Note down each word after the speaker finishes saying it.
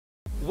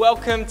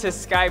Welcome to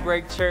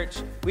Skybreak Church.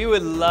 We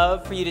would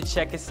love for you to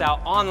check us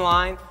out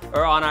online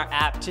or on our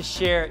app to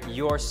share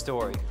your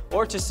story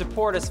or to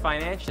support us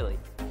financially.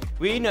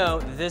 We know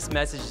that this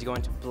message is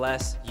going to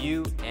bless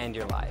you and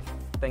your life.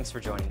 Thanks for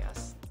joining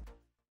us.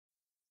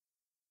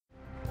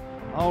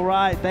 All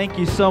right, thank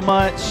you so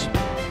much.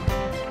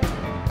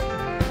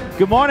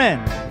 Good morning.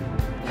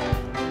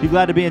 You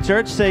glad to be in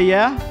church? Say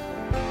yeah.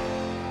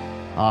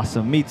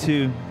 Awesome, me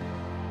too.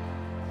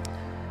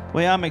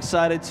 Well, I'm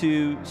excited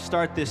to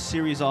start this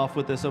series off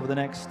with us over the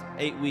next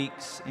 8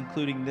 weeks,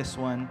 including this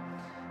one.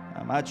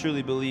 I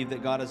truly believe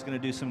that God is going to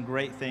do some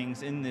great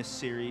things in this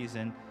series,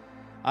 and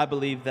I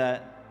believe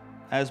that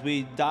as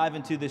we dive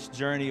into this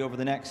journey over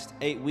the next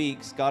 8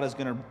 weeks, God is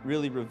going to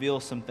really reveal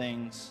some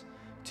things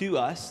to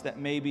us that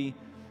maybe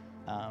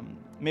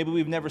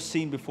we've never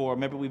seen before,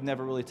 maybe we've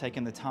never really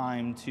taken the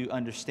time to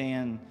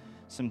understand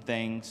some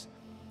things.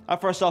 I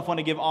first off want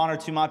to give honor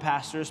to my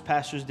pastors,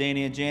 Pastors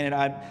Danny and Janet.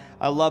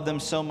 I love them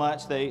so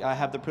much. I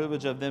have the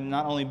privilege of them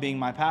not only being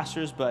my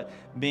pastors, but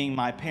being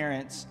my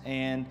parents.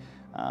 And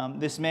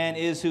this man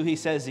is who he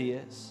says he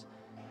is.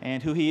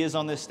 And who he is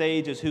on this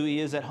stage is who he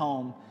is at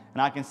home.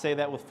 And I can say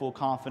that with full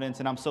confidence.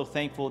 And I'm so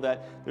thankful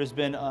that there's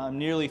been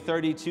nearly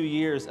 32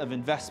 years of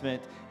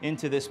investment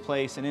into this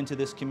place and into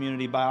this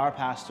community by our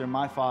pastor,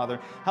 my father.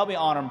 Help me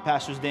honor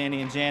Pastors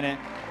Danny and Janet.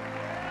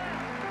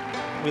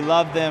 We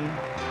love them.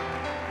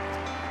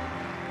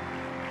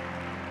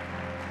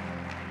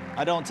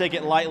 I don't take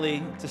it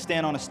lightly to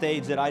stand on a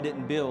stage that I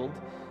didn't build,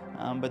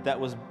 but that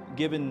was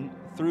given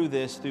through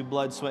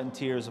blood, sweat, and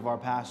tears of our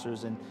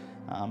pastors, and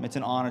it's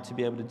an honor to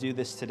be able to do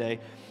this today.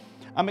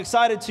 I'm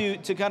excited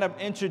to kind of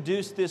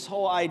introduce this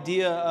whole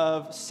idea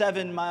of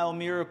 7 Mile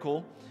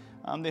Miracle.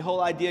 The whole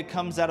idea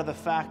comes out of the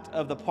fact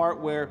of the part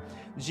where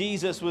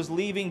Jesus was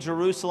leaving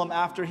Jerusalem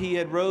after he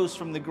had rose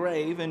from the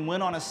grave and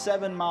went on a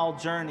 7-mile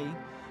journey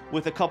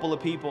with a couple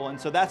of people.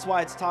 And so that's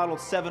why it's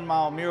titled 7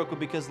 Mile Miracle,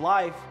 because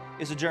life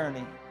is a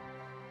journey.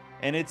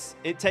 And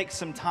it takes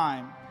some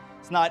time.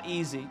 It's not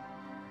easy.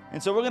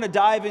 And so we're going to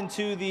dive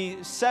into the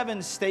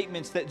 7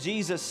 statements that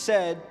Jesus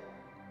said,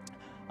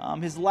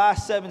 his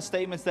last 7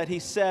 statements that he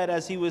said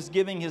as he was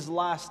giving his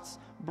last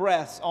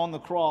breaths on the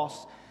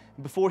cross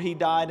before he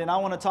died. And I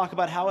want to talk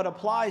about how it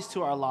applies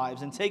to our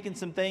lives and taking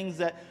some things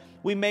that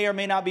we may or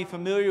may not be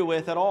familiar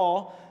with at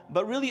all,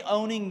 but really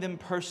owning them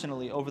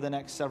personally over the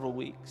next several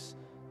weeks,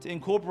 to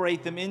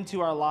incorporate them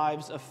into our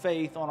lives of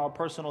faith on our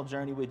personal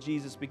journey with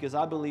Jesus, because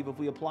I believe if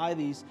we apply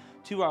these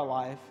to our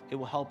life, it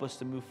will help us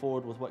to move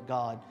forward with what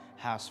God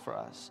has for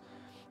us.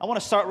 I want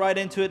to start right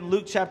into it in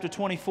Luke chapter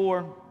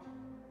 24.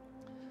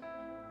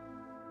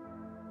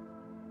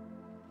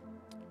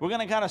 We're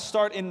going to kind of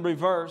start in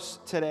reverse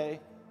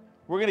today.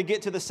 We're going to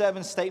get to the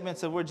 7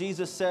 statements of where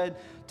Jesus said,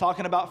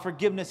 talking about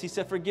forgiveness, he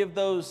said, forgive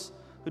those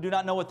who do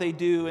not know what they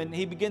do. And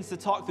he begins to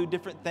talk through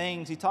different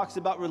things. He talks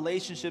about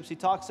relationships. He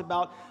talks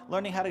about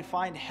learning how to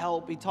find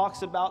help. He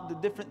talks about the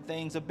different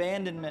things,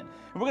 abandonment.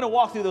 And we're going to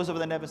walk through those over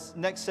the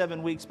next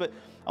 7 weeks. But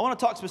I want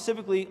to talk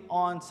specifically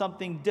on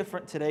something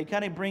different today,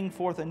 kind of bring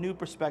forth a new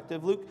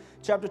perspective. Luke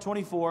chapter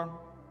 24,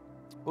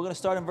 we're going to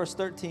start in verse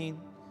 13.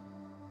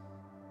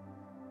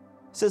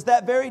 It says,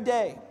 that very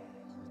day,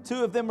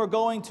 2 of them were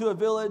going to a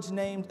village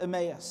named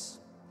Emmaus,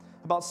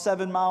 about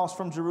 7 miles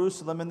from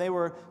Jerusalem, and they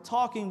were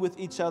talking with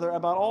each other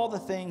about all the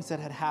things that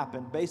had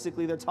happened.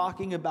 Basically, they're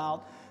talking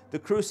about the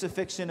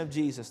crucifixion of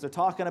Jesus. They're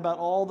talking about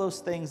all those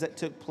things that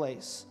took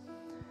place.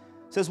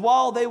 It says,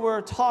 while they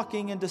were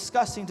talking and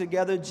discussing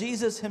together,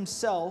 Jesus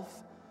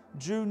himself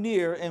drew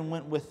near and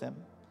went with them.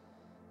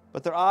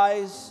 But their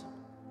eyes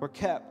were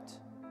kept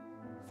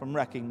from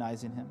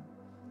recognizing him.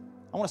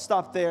 I want to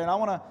stop there, and I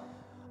want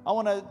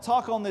to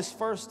talk on this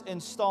first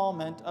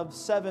installment of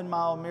 7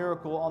 Mile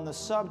Miracle on the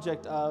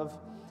subject of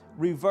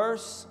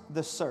reverse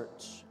the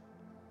search.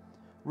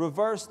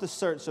 Reverse the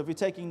search. So if you're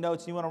taking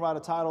notes and you want to write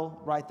a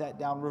title, write that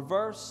down.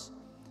 Reverse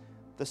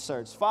the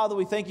search. Father,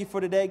 we thank you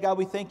for today. God,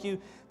 we thank you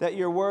that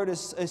your word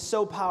is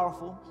so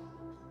powerful.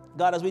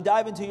 God, as we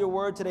dive into your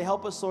word today,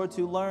 help us, Lord,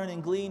 to learn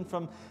and glean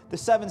from the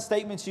 7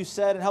 statements you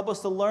said, and help us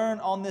to learn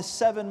on this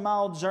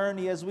 7-mile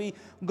journey as we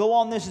go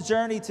on this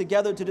journey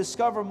together to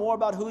discover more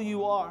about who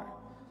you are.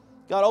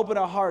 God, open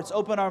our hearts,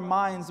 open our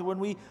minds when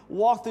we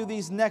walk through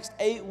these next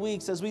 8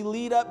 weeks as we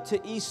lead up to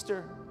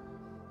Easter.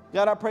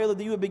 God, I pray, Lord,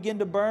 that you would begin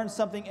to burn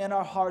something in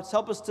our hearts.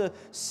 Help us to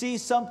see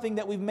something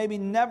that we've maybe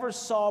never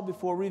saw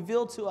before.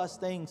 Reveal to us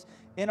things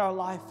in our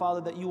life,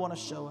 Father, that you want to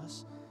show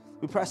us.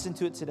 We press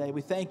into it today.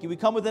 We thank you. We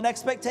come with an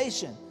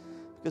expectation,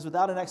 because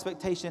without an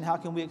expectation, how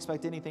can we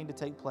expect anything to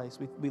take place?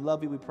 We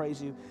love you. We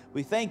praise you.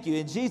 We thank you.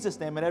 In Jesus'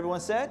 name, and everyone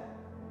said,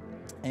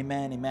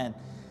 amen, amen.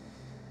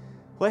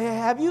 Well,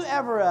 have you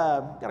ever,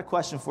 got a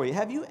question for you.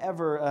 Have you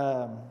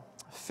ever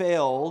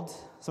failed?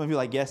 Some of you are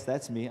like, yes,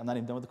 that's me. I'm not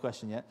even done with the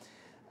question yet.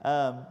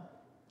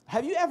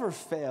 Have you ever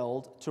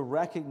failed to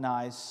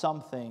recognize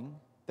something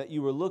that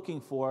you were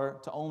looking for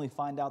to only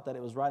find out that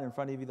it was right in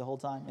front of you the whole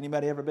time?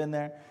 Anybody ever been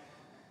there?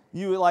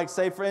 You would, like,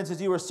 say, for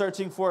instance, you were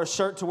searching for a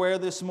shirt to wear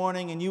this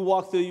morning and you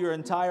walked through your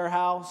entire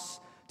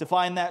house to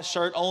find that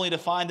shirt only to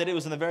find that it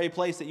was in the very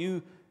place that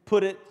you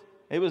put it.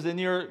 It was in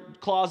your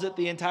closet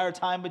the entire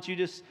time, but you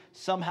just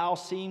somehow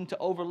seem to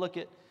overlook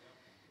it.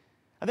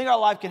 I think our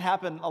life can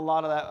happen a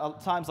lot of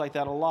that, times like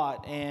that a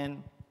lot.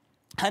 And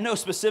I know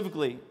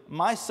specifically,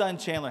 my son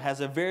Chandler has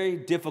a very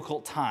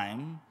difficult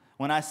time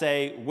when I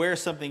say where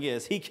something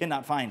is. He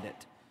cannot find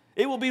it.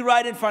 It will be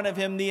right in front of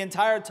him the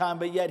entire time,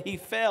 but yet he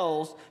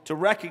fails to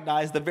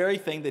recognize the very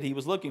thing that he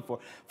was looking for.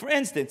 For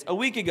instance, a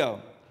week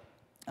ago,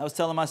 I was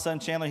telling my son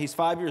Chandler, he's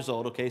 5 years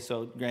old, okay,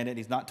 so granted,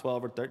 he's not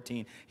 12 or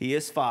 13. He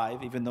is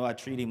 5, even though I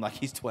treat him like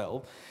he's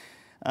 12.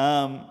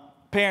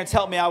 Parents,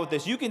 help me out with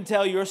this. You can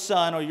tell your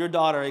son or your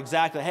daughter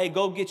exactly, hey,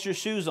 go get your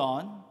shoes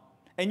on,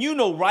 and you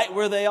know right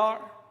where they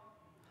are.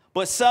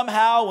 But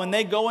somehow, when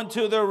they go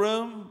into their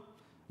room,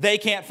 they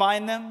can't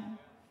find them.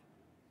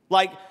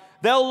 Like,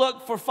 they'll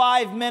look for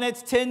 5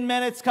 minutes, 10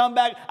 minutes, come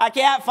back. I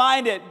can't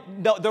find it.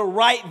 No, they're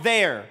right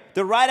there.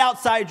 They're right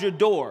outside your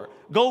door.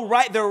 Go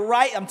right, they're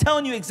right. I'm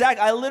telling you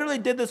exactly. I literally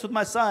did this with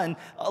my son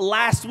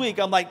last week.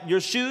 I'm like, your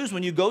shoes,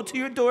 when you go to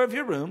your door of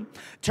your room,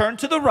 turn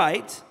to the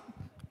right,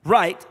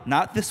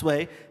 not this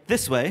way,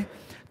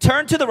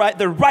 turn to the right.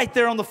 They're right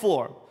there on the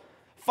floor.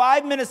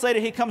 5 minutes later,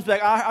 he comes back.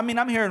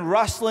 I'm hearing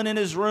rustling in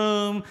his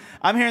room.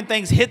 I'm hearing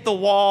things hit the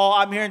wall.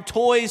 I'm hearing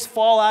toys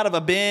fall out of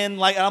a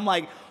bin. I'm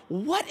like,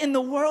 what in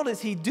the world is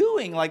he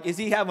doing? Like, is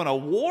he having a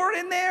war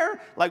in there?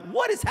 Like,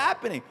 what is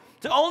happening?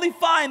 To only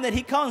find that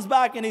he comes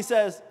back and he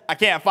says, I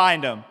can't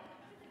find him.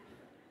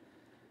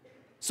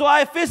 So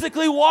I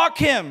physically walk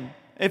him.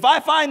 If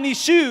I find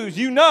these shoes,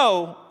 you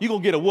know you're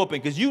going to get a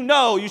whooping because you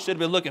know you should have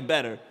been looking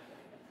better.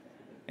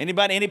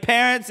 Anybody, any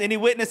parents, any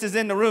witnesses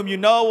in the room, you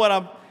know what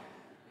I'm...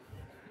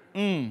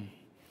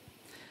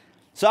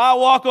 So I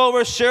walk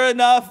over, sure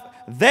enough,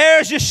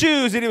 there's your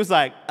shoes. And he was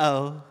like,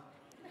 oh.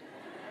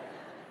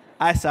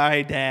 I'm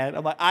sorry, Dad.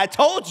 I'm like, I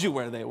told you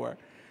where they were.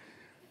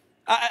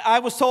 I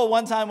was told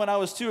one time when I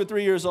was 2 or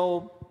 3 years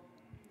old,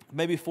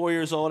 maybe 4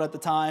 years old at the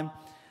time,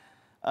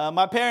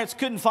 my parents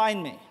couldn't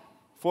find me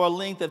for a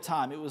length of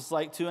time. It was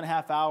like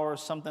 2.5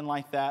 hours, something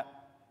like that.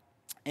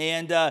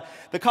 And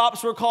the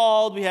cops were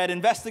called. We had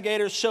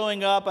investigators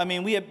showing up. I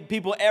mean, we had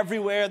people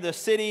everywhere, the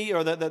city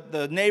or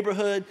the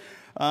neighborhood.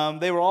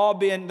 They were all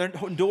their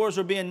doors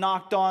were being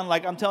knocked on.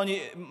 Like I'm telling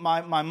you,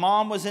 my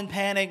mom was in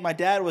panic. My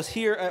dad was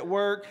here at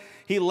work.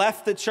 He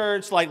left the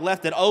church,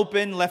 left it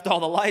open, left all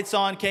the lights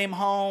on, came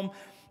home.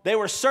 They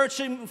were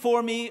searching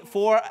for me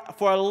for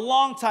a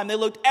long time. They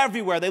looked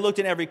everywhere. They looked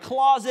in every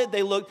closet.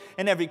 They looked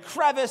in every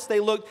crevice. They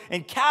looked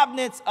in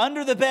cabinets,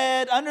 under the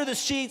bed, under the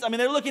sheets. I mean,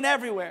 they're looking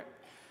everywhere.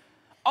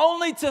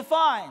 Only to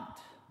find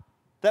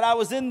that I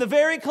was in the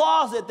very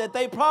closet that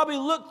they probably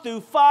looked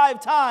through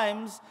 5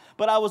 times,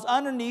 but I was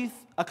underneath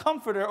a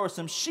comforter or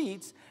some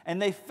sheets,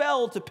 and they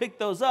failed to pick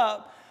those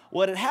up.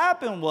 What had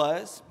happened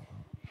was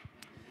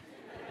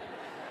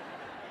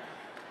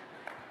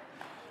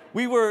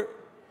we were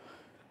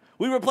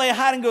playing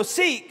hide and go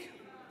seek,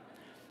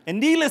 and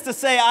needless to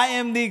say, I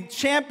am the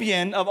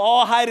champion of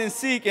all hide and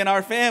seek in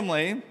our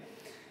family.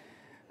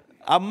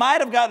 I might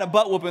have gotten a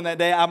butt whooping that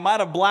day. I might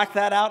have blacked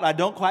that out. I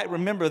don't quite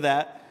remember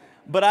that.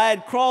 But I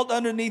had crawled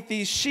underneath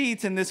these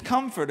sheets in this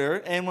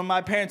comforter, and when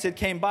my parents had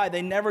came by,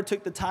 they never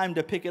took the time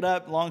to pick it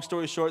up. Long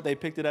story short, they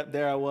picked it up.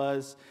 There I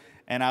was,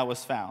 and I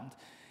was found.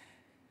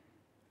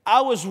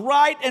 I was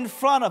right in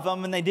front of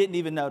them, and they didn't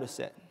even notice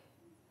it.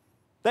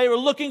 They were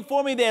looking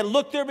for me. They had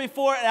looked there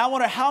before, and I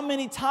wonder how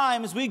many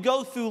times we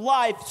go through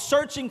life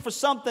searching for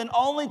something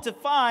only to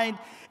find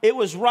it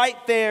was right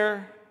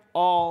there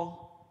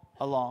all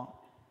along.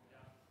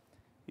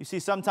 You see,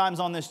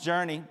 sometimes on this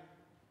journey,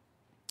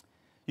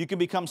 you can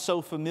become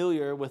so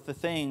familiar with the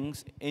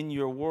things in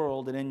your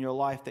world and in your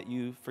life that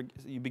you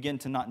begin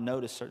to not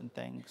notice certain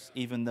things,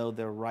 even though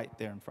they're right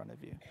there in front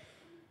of you.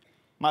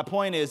 My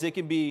point is, it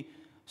can be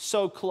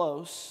so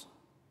close,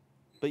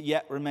 but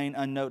yet remain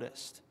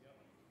unnoticed.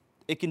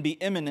 It can be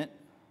imminent,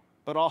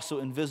 but also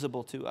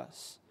invisible to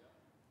us.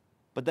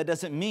 But that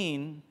doesn't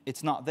mean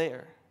it's not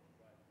there.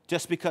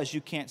 Just because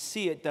you can't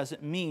see it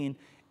doesn't mean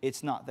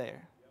it's not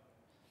there.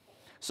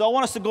 So I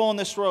want us to go on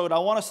this road. I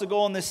want us to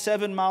go on this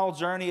 7-mile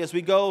journey as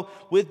we go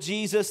with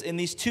Jesus and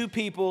these 2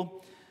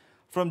 people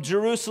from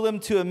Jerusalem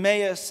to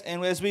Emmaus.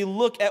 And as we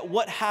look at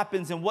what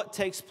happens and what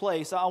takes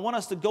place, I want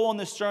us to go on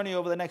this journey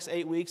over the next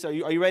 8 weeks. Are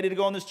you ready to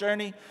go on this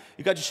journey?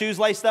 You got your shoes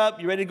laced up?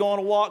 You ready to go on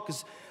a walk?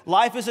 Because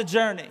life is a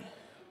journey.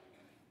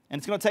 And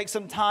it's going to take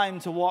some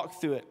time to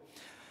walk through it.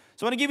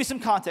 So I want to give you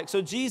some context.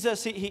 So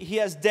Jesus, he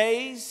has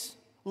days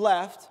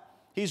left.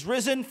 He's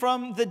risen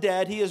from the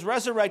dead. He is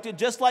resurrected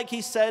just like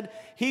he said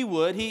he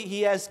would.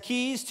 He has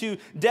keys to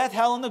death,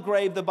 hell, and the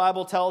grave, the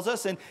Bible tells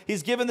us. And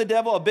he's given the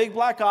devil a big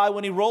black eye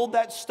when he rolled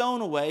that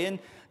stone away. And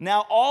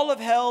now all of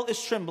hell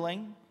is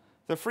trembling.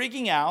 They're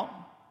freaking out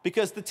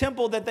because the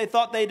temple that they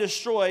thought they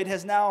destroyed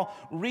has now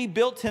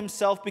rebuilt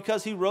himself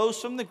because he rose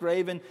from the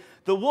grave. And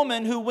the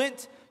woman who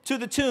went to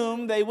the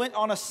tomb, they went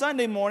on a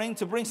Sunday morning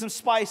to bring some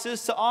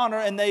spices to honor,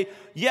 and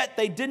yet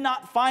they did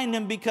not find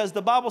him because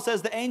the Bible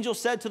says the angel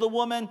said to the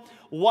woman,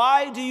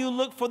 "Why do you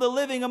look for the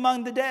living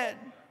among the dead?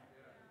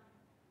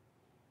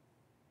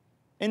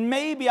 And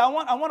maybe, I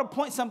want to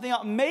point something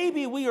out.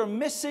 Maybe we are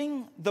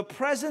missing the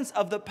presence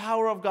of the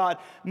power of God.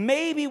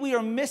 Maybe we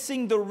are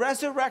missing the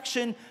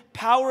resurrection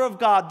power of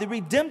God, the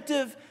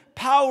redemptive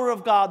power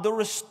of God, the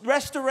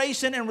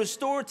restoration and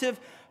restorative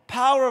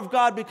power of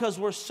God, because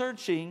we're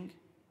searching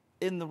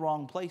in the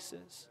wrong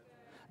places.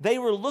 They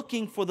were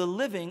looking for the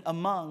living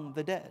among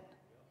the dead,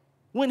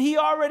 when he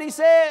already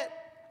said,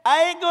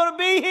 I ain't going to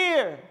be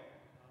here.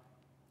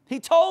 He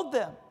told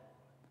them.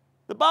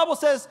 The Bible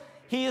says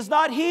he is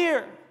not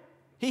here.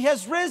 He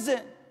has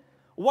risen.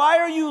 Why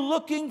are you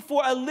looking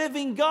for a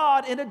living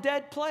God in a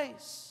dead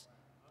place?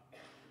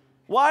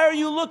 Why are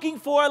you looking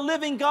for a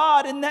living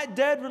God in that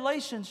dead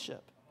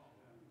relationship?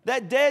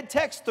 That dead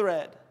text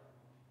thread?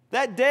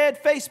 That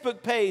dead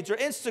Facebook page or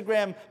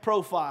Instagram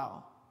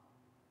profile?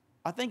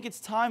 I think it's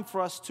time for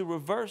us to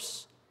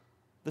reverse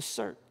the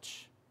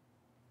search.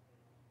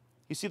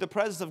 You see, the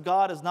presence of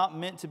God is not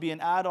meant to be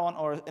an add-on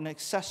or an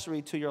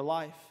accessory to your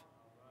life.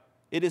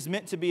 It is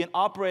meant to be an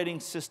operating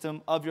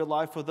system of your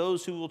life for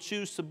those who will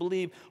choose to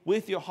believe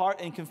with your heart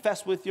and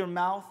confess with your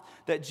mouth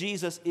that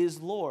Jesus is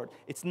Lord.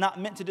 It's not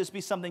meant to just be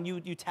something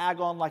you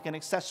tag on like an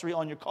accessory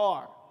on your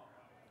car.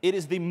 It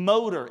is the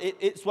motor.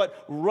 It's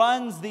what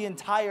runs the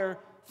entire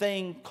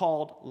thing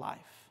called life.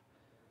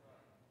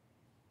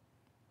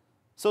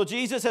 So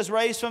Jesus has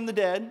raised from the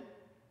dead.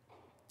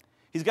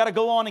 He's got to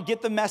go on and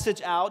get the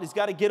message out. He's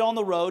got to get on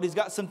the road. He's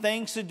got some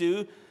things to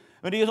do.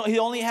 But he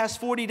only has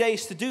 40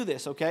 days to do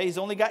this, okay? He's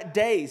only got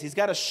days. He's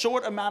got a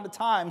short amount of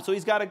time, so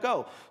he's got to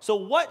go. So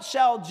what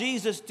shall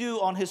Jesus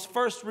do on his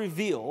first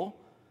reveal,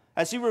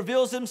 as he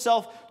reveals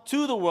himself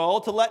to the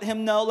world to let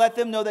them know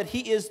that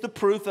he is the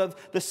proof of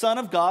the Son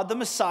of God, the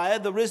Messiah,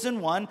 the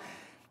risen one,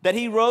 that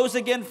he rose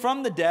again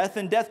from the death,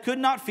 and death could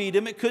not feed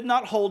him, it could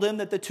not hold him,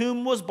 that the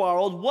tomb was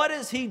borrowed. What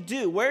does he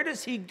do? Where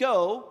does he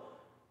go?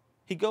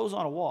 He goes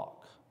on a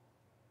walk.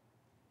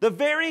 The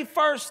very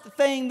first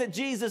thing that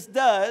Jesus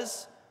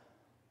does,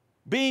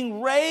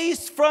 being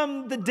raised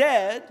from the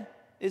dead,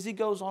 is he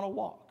goes on a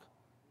walk.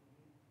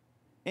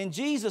 And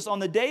Jesus, on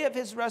the day of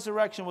his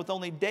resurrection, with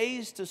only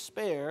days to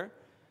spare,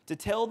 to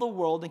tell the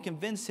world and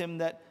convince them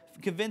that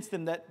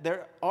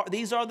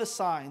these are the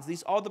signs,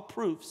 these are the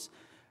proofs,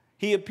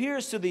 he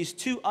appears to these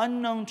two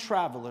unknown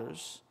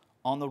travelers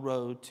on the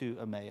road to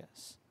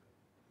Emmaus.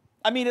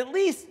 I mean, at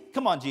least,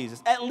 come on,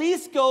 Jesus, at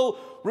least go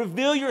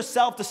reveal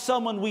yourself to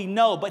someone we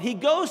know. But he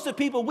goes to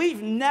people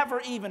we've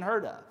never even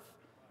heard of.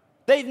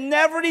 They've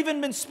never even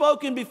been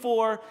spoken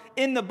before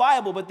in the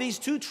Bible. But these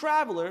two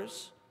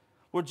travelers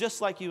were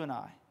just like you and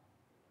I,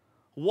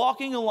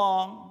 walking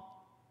along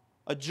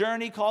a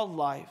journey called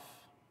life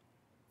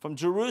from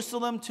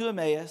Jerusalem to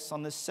Emmaus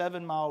on this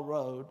 7-mile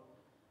road.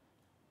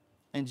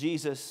 And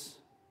Jesus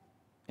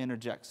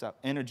interjects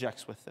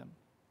with them.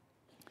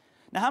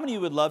 Now, how many of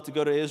you would love to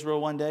go to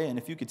Israel one day? And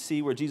if you could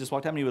see where Jesus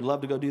walked, how many of you would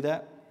love to go do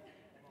that?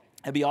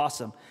 That'd be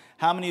awesome.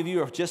 How many of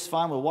you are just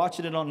fine with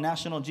watching it on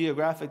National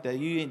Geographic, that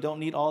you don't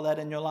need all that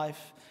in your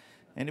life?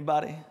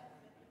 Anybody?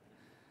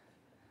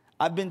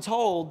 I've been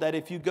told that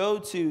if you go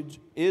to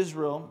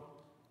Israel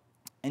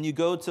and you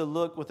go to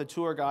look with a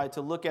tour guide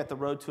to look at the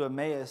road to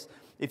Emmaus,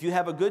 if you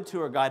have a good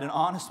tour guide, an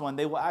honest one,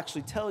 they will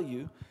actually tell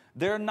you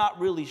they're not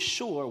really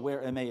sure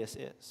where Emmaus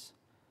is.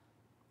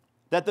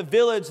 That the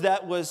village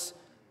that was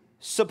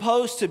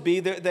supposed to be,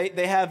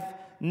 they have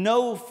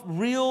no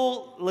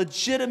real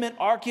legitimate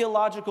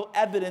archaeological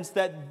evidence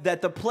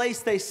that the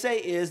place they say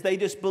is. They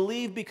just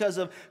believe because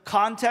of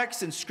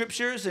context and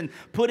scriptures and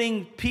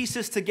putting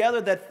pieces together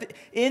that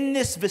in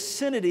this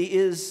vicinity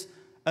is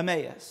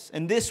Emmaus.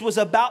 And this was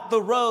about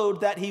the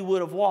road that he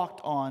would have walked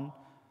on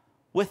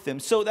with them.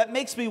 So that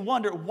makes me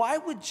wonder, why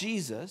would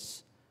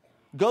Jesus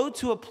go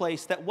to a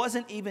place that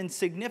wasn't even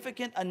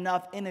significant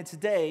enough in its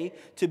day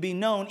to be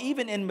known,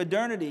 even in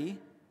modernity,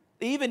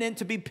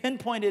 to be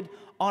pinpointed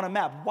on a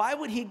map? Why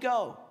would he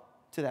go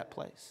to that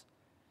place?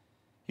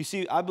 You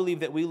see, I believe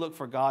that we look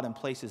for God in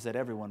places that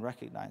everyone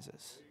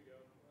recognizes.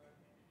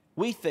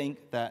 We think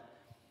that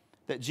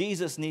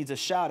Jesus needs a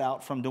shout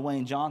out from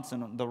Dwayne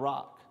Johnson, The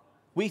Rock.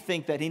 We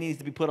think that he needs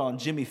to be put on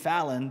Jimmy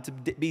Fallon to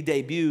be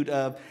debuted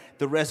of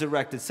the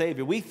resurrected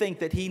Savior. We think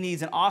that he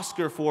needs an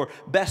Oscar for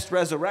best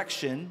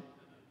resurrection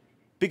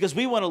because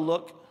we want to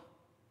look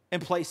in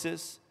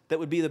places that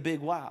would be the big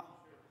wow.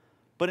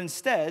 But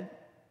instead,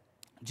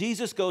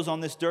 Jesus goes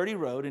on this dirty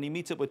road and he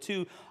meets up with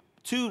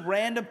two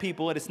random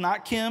people, and it's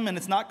not Kim and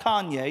it's not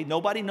Kanye.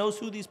 Nobody knows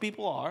who these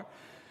people are.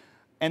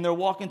 And they're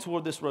walking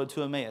toward this road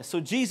to Emmaus. So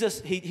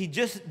Jesus, he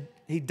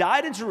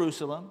died in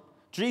Jerusalem.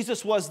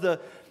 Jesus was the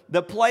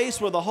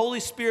place where the Holy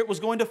Spirit was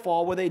going to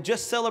fall, where they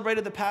just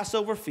celebrated the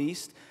Passover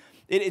feast.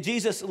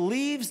 Jesus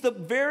leaves the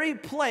very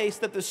place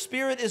that the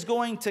Spirit is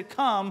going to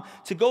come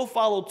to go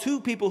follow two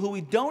people who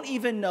we don't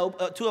even know,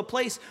 to a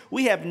place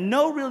we have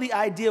no really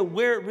idea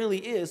where it really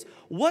is.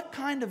 What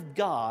kind of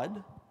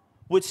God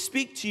would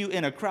speak to you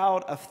in a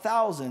crowd of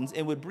thousands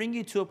and would bring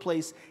you to a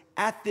place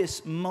at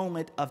this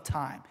moment of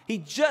time? He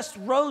just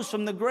rose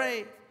from the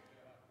grave.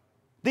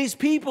 These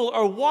people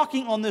are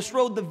walking on this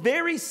road the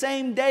very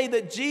same day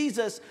that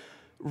Jesus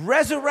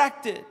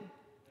resurrected.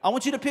 I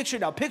want you to picture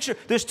it now.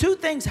 There's two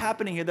things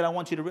happening here that I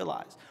want you to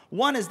realize.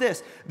 One is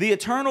this: the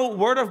eternal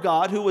Word of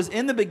God, who was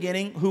in the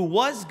beginning, who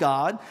was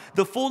God,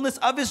 the fullness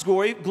of his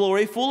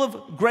glory, full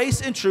of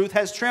grace and truth,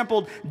 has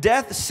trampled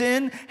death,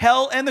 sin,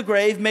 hell, and the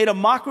grave, made a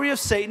mockery of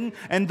Satan,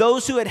 and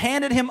those who had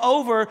handed him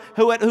over,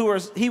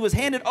 he was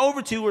handed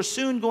over to, were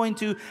soon going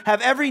to have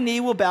every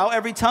knee will bow,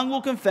 every tongue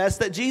will confess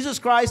that Jesus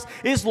Christ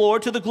is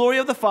Lord, to the glory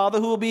of the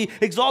Father, who will be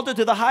exalted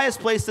to the highest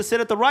place to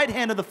sit at the right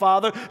hand of the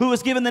Father, who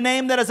was given the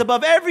name that is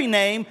above every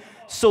name.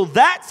 So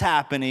that's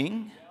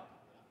happening.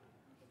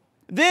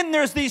 Then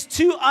there's these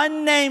two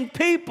unnamed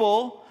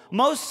people.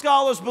 Most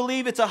scholars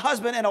believe it's a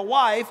husband and a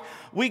wife.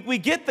 We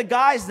get the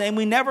guy's name.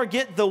 We never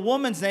get the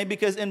woman's name,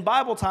 because in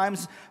Bible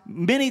times,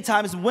 many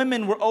times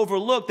women were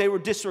overlooked. They were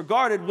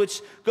disregarded,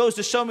 which goes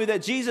to show me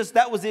that Jesus,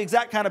 that was the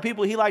exact kind of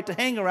people he liked to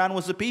hang around,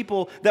 was the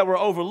people that were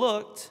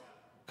overlooked.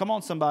 Come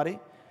on, somebody.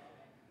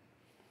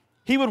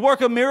 He would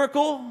work a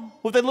miracle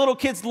with a little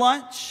kid's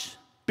lunch,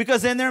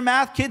 because in their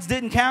math, kids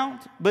didn't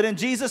count. But in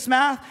Jesus'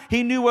 math,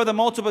 he knew where the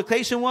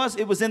multiplication was.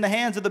 It was in the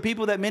hands of the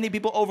people that many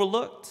people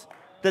overlooked,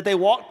 that they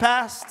walked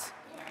past.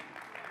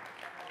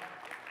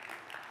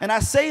 And I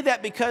say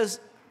that because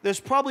there's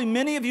probably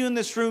many of you in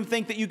this room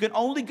think that you can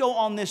only go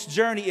on this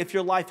journey if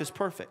your life is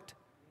perfect.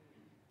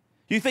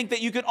 You think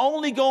that you can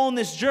only go on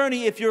this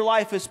journey if your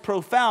life is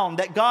profound,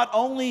 that God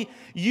only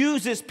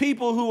uses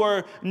people who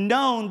are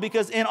known,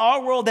 because in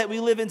our world that we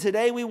live in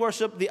today, we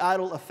worship the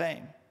idol of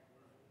fame.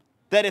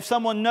 That if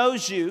someone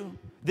knows you,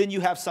 then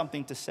you have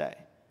something to say.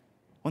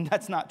 When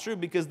that's not true,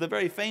 because the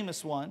very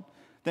famous one,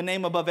 the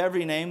name above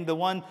every name, the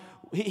one,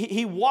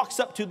 he walks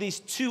up to these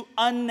two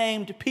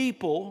unnamed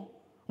people.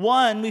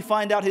 One, we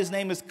find out his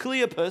name is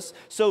Cleopas.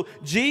 So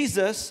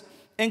Jesus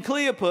and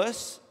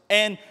Cleopas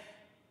and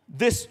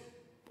this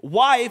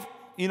wife,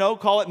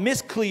 call it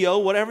Miss Cleo,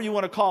 whatever you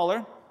want to call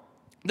her.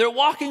 They're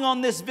walking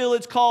on this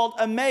village called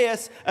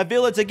Emmaus, a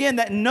village, again,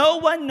 that no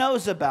one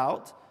knows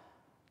about,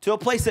 to a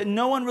place that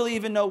no one really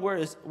even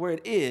knows where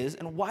it is.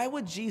 And why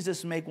would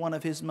Jesus make one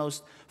of his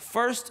most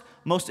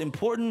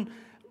important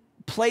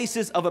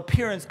places of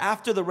appearance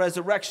after the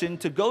resurrection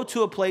to go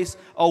to a place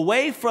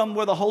away from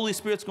where the Holy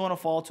Spirit's going to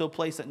fall, to a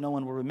place that no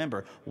one will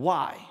remember?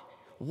 Why?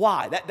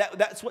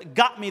 That's what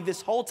got me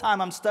this whole time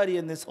I'm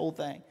studying this whole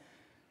thing.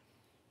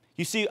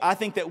 You see, I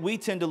think that we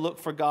tend to look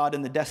for God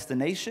in the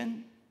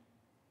destination,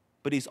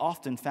 but he's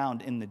often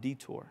found in the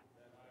detour.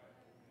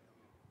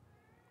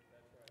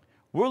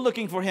 We're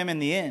looking for him in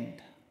the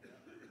end,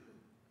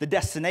 the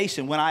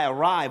destination, when I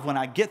arrive, when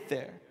I get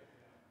there.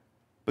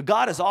 But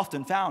God is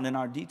often found in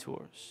our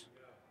detours.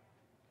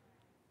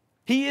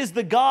 He is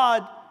the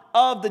God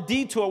of the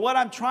detour. What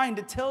I'm trying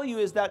to tell you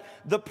is that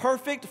the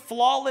perfect,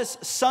 flawless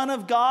Son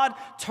of God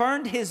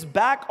turned his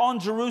back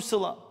on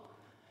Jerusalem,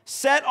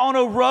 set on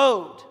a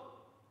road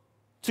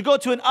to go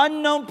to an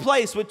unknown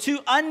place with two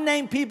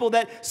unnamed people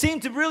that seem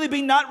to really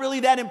be not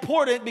really that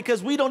important,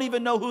 because we don't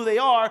even know who they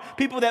are,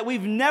 people that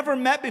we've never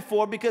met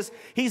before, because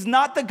he's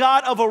not the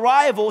God of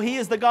arrival. He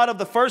is the God of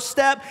the first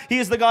step. He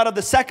is the God of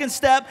the second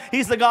step.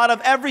 He's the God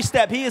of every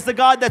step. He is the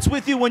God that's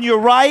with you when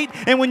you're right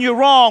and when you're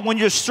wrong, when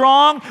you're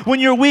strong, when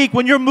you're weak,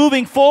 when you're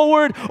moving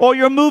forward or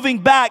you're moving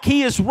back.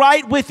 He is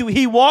right with you.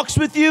 He walks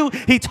with you.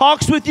 He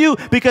talks with you,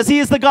 because he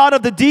is the God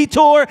of the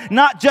detour,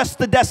 not just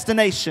the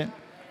destination.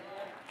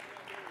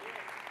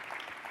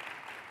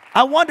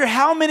 I wonder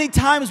how many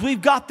times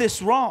we've got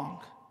this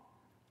wrong.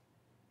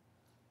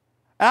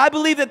 And I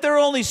believe that there are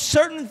only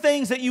certain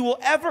things that you will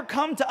ever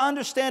come to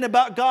understand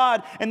about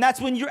God, and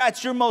that's when you're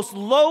at your most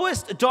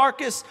lowest,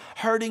 darkest,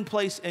 hurting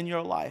place in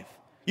your life.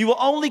 You will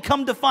only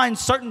come to find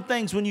certain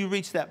things when you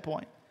reach that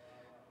point.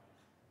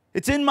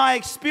 It's in my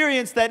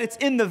experience that it's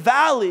in the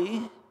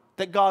valley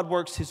that God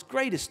works his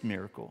greatest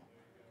miracle.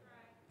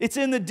 It's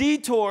in the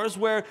detours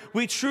where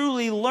we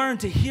truly learn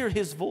to hear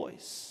his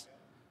voice.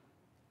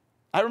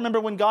 I remember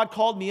when God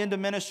called me into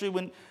ministry,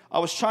 when I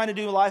was trying to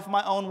do life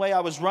my own way.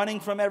 I was running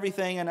from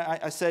everything, and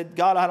I said,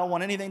 God, I don't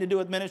want anything to do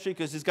with ministry,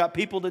 because he's got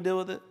people to deal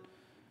with it.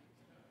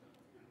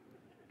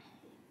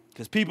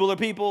 Because people are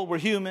people, we're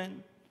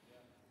human.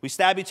 We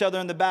stab each other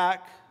in the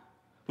back.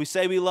 We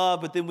say we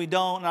love, but then we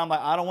don't. And I'm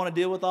like, I don't want to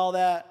deal with all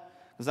that,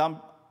 because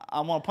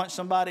I want to punch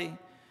somebody.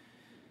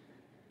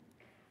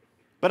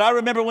 But I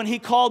remember when he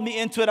called me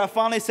into it, I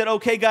finally said,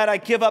 okay, God, I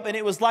give up. And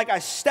it was like I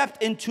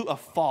stepped into a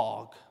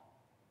fog.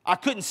 I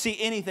couldn't see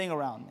anything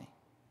around me.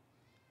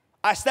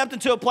 I stepped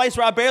into a place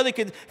where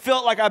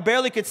felt like I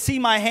barely could see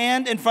my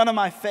hand in front of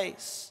my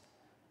face.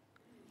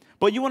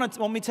 But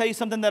want me to tell you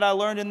something that I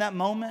learned in that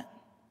moment?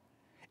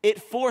 It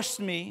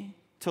forced me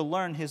to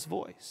learn his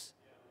voice.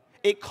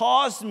 It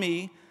caused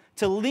me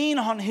to lean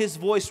on his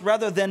voice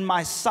rather than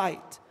my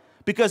sight,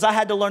 because I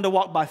had to learn to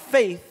walk by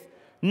faith,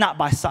 not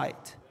by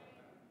sight.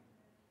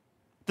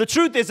 The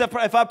truth is that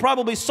if I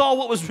probably saw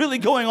what was really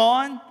going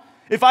on,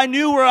 if I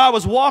knew where I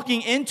was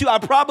walking into, I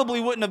probably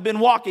wouldn't have been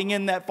walking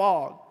in that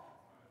fog.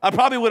 I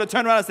probably would have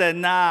turned around and said,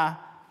 nah,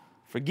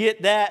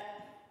 forget that.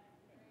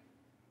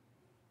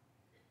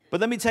 But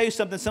let me tell you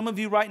something. Some of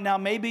you right now,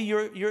 maybe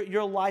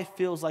your life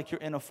feels like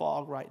you're in a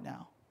fog right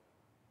now.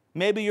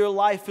 Maybe your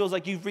life feels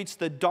like you've reached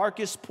the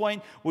darkest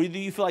point where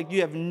you feel like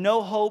you have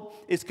no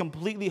hope. It's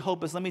completely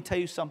hopeless. Let me tell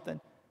you something.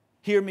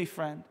 Hear me,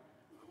 friend.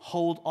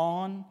 Hold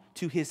on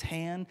to his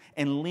hand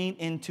and lean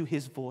into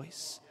his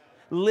voice.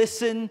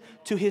 Listen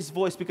to his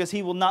voice because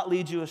he will not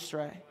lead you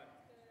astray.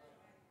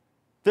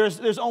 There's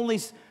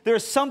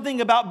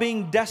something about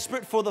being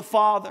desperate for the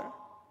Father.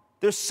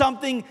 There's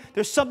something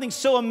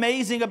so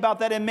amazing about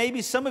that. And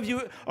maybe some of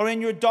you are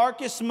in your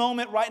darkest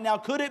moment right now.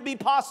 Could it be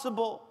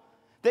possible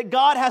that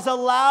God has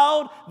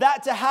allowed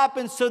that to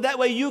happen so that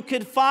way you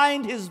could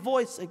find his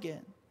voice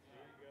again?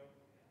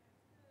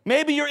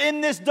 Maybe you're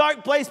in this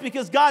dark place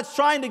because God's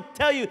trying to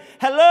tell you,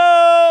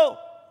 hello,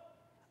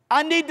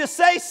 I need to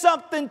say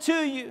something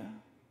to you.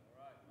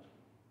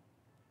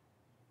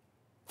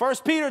 1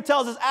 Peter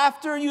tells us,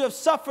 after you have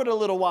suffered a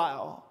little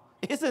while.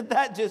 Isn't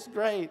that just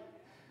great?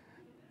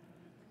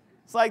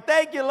 It's like,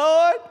 thank you,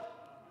 Lord.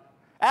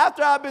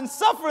 After I've been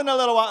suffering a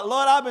little while.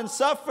 Lord, I've been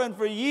suffering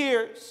for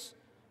years.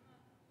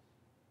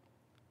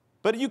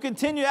 But you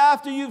continue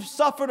after you've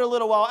suffered a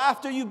little while,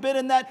 after you've been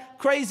in that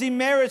crazy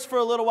marriage for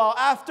a little while,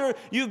 after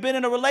you've been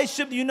in a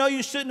relationship you know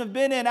you shouldn't have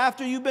been in,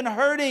 after you've been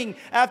hurting,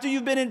 after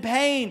you've been in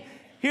pain.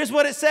 Here's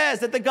what it says,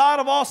 that the God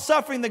of all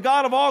suffering, the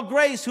God of all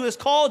grace, who has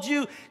called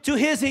you to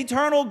his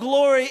eternal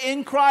glory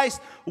in Christ,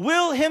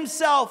 will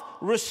himself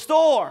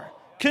restore,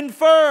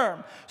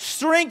 confirm,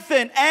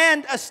 strengthen,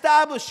 and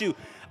establish you.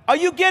 Are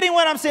you getting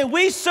what I'm saying?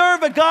 We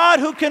serve a God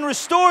who can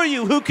restore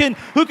you, who can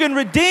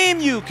redeem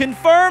you,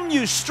 confirm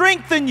you,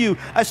 strengthen you,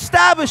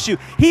 establish you.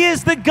 He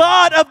is the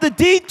God of the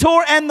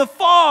detour and the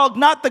fog,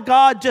 not the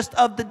God just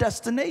of the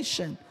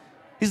destination.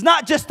 He's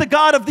not just the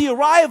God of the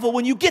arrival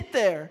when you get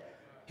there.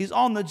 He's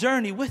on the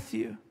journey with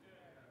you.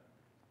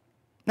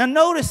 Now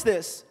notice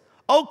this.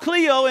 Old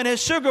Cleo and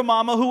his sugar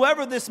mama,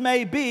 whoever this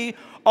may be,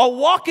 are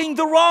walking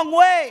the wrong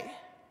way.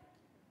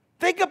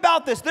 Think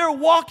about this. They're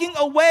walking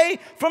away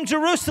from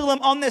Jerusalem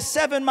on this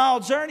 7-mile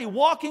journey,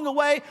 walking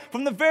away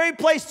from the very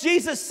place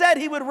Jesus said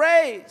he would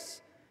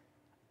raise.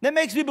 That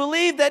makes me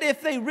believe that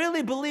if they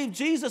really believed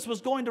Jesus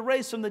was going to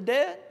raise from the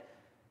dead,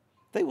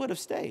 they would have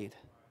stayed.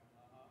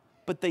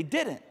 But they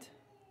didn't.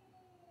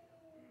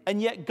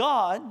 And yet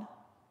God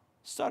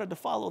started to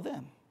follow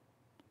them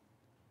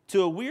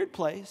to a weird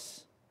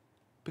place,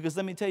 because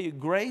let me tell you,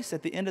 grace,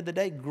 at the end of the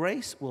day,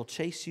 grace will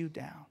chase you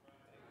down.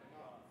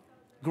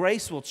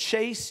 Grace will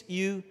chase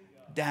you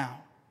down.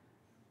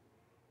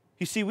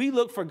 You see, we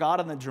look for God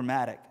in the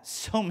dramatic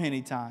so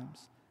many times,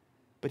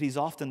 but he's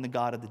often the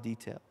God of the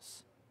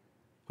details.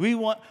 We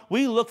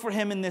look for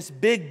him in this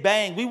big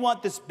bang. We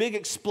want this big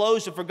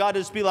explosion for God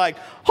to just be like,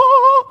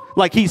 oh,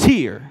 like he's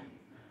here.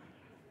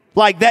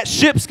 Like that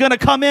ship's going to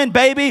come in,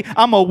 baby.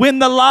 I'm going to win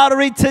the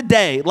lottery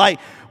today. Like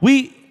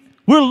we're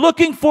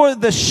looking for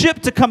the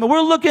ship to come in.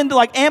 We're looking to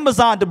like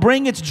Amazon to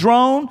bring its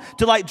drone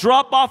to like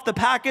drop off the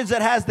package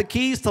that has the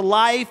keys to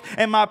life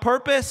and my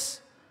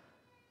purpose.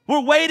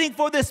 We're waiting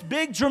for this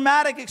big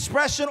dramatic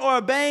expression or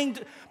a bang.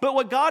 But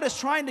what God is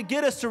trying to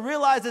get us to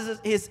realize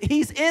is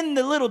he's in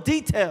the little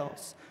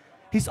details.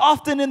 He's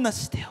often in the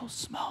still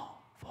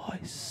small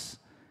voice.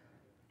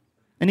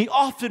 And he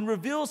often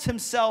reveals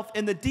himself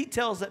in the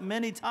details that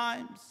many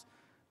times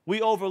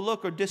we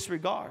overlook or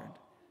disregard.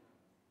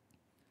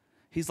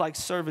 He's like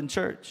serving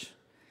church.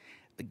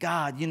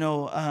 God,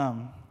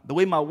 the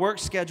way my work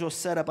schedule is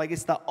set up, like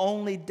it's the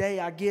only day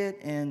I get,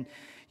 and,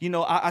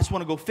 I just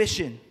want to go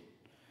fishing.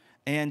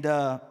 And,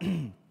 God,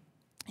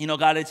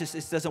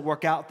 it doesn't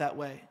work out that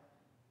way.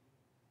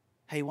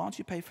 Hey, why don't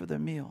you pay for their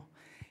meal?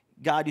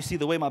 God, you see,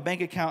 the way my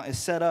bank account is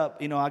set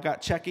up, I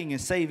got checking and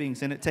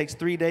savings, and it takes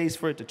 3 days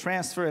for it to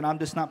transfer, and I'm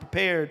just not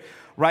prepared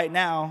right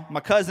now.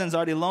 My cousin's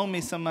already loaned me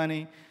some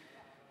money.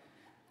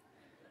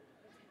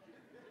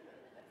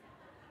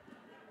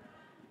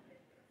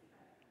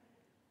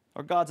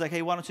 Or God's like,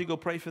 hey, why don't you go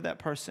pray for that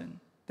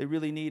person? They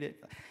really need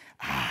it.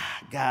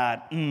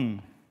 God,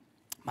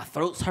 my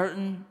throat's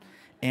hurting,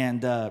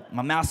 and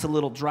my mouth's a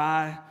little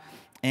dry.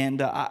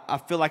 And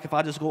I feel like if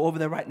I just go over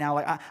there right now,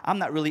 like I'm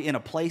not really in a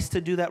place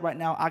to do that right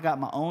now. I got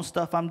my own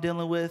stuff I'm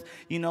dealing with,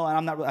 and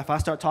I'm not. If I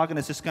start talking,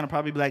 it's just gonna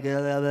probably be like, blah,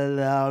 blah,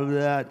 blah,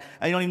 blah.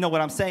 I don't even know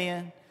what I'm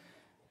saying.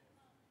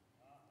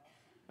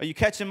 Are you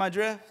catching my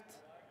drift?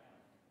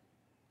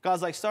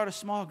 God's like, start a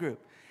small group.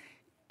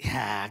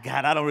 Yeah,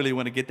 God, I don't really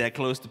want to get that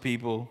close to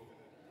people.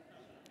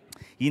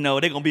 They're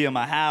gonna be in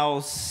my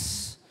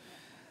house.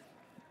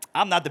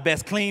 I'm not the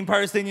best clean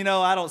person,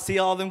 I don't see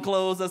all them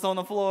clothes that's on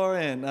the floor,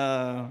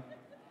 and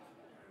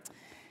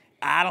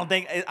I don't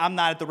think, I'm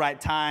not at the right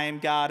time,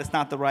 God. It's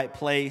not the right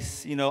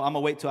place. I'm going to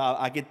wait till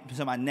I get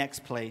to my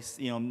next place,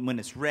 when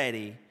it's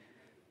ready.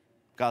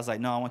 God's like,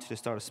 no, I want you to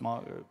start a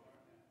small group.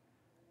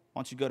 I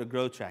want you to go to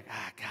Grow Track.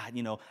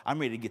 God, I'm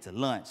ready to get to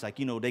lunch. Like,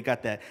 they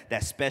got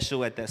that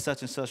special at that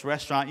such and such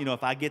restaurant.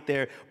 If I get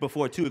there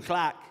before 2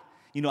 o'clock,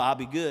 I'll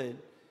be good.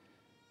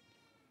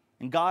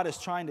 And God is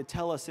trying to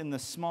tell us in the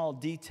small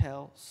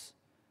details.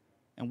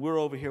 And we're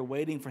over here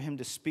waiting for him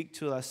to speak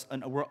to us.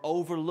 And we're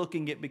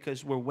overlooking it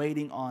because we're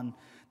waiting on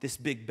this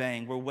big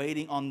bang. We're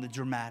waiting on the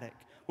dramatic.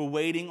 We're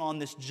waiting on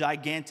this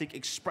gigantic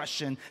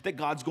expression that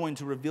God's going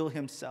to reveal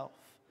himself.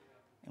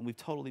 And we've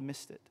totally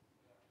missed it.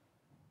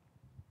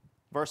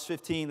 Verse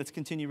 15, let's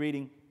continue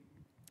reading.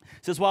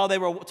 It says, while they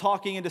were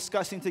talking and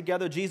discussing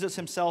together, Jesus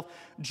himself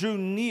drew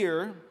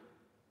near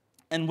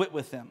and went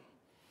with them.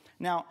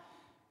 Now,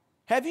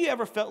 have you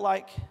ever felt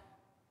like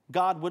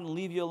God wouldn't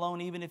leave you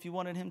alone even if you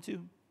wanted him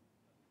to?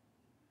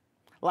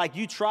 Like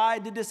you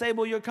tried to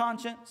disable your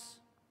conscience,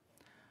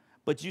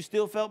 but you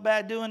still felt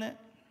bad doing it?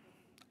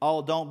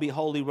 Oh, don't be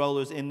holy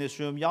rollers in this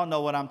room. Y'all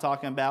know what I'm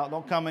talking about.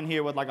 Don't come in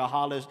here with like a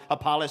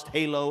polished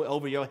halo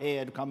over your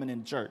head coming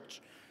in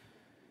church.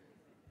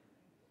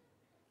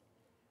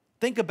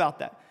 Think about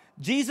that.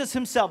 Jesus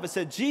himself, it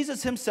said,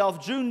 Jesus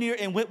himself drew near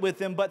and went with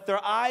them, but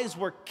their eyes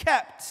were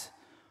kept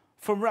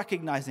from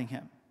recognizing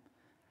him.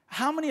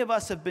 How many of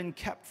us have been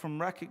kept from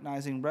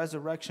recognizing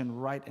resurrection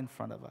right in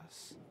front of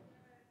us?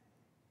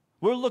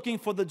 We're looking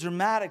for the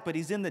dramatic, but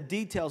he's in the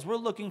details. We're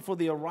looking for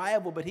the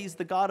arrival, but he's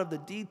the God of the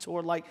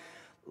detour. Like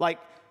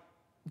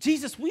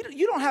Jesus,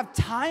 you don't have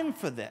time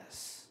for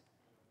this.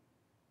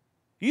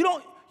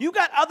 You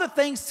got other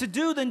things to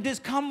do than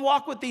just come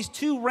walk with these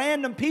two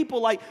random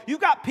people. Like, you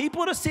got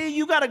people to see.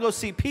 You got to go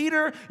see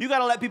Peter. You got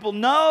to let people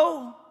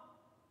know.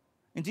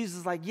 And Jesus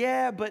is like,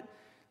 yeah, but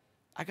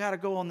I got to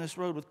go on this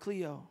road with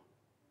Cleo.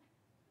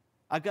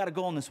 I got to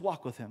go on this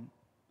walk with him.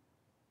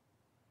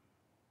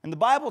 And the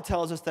Bible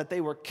tells us that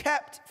they were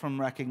kept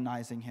from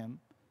recognizing him,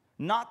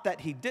 not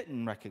that he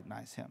didn't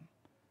recognize him.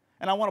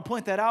 And I want to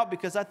point that out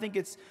because I think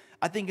it's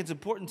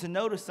important to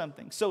notice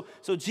something. So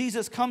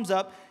Jesus comes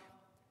up.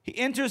 He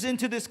enters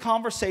into this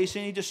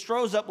conversation. He just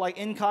shows up like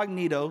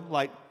incognito,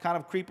 like kind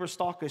of creeper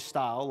stalkish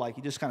style, like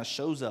he just kind of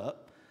shows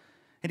up.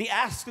 And he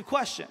asks a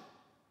question.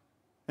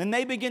 And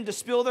they begin to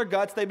spill their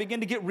guts. They begin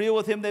to get real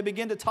with him. They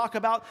begin to talk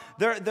about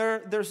their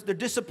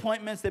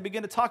disappointments. They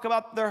begin to talk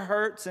about their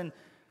hurts. And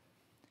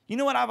you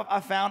know what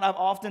I've found? I've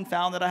often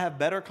found that I have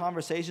better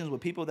conversations with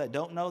people that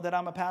don't know that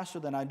I'm a pastor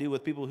than I do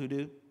with people who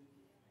do.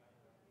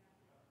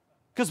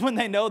 Because when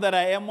they know that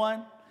I am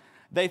one,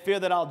 they fear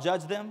that I'll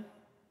judge them,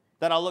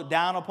 that I'll look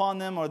down upon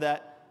them, or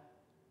that,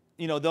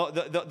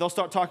 they'll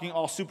start talking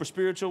all super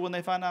spiritual when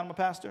they find out I'm a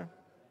pastor.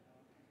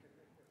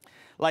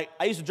 Like,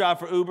 I used to drive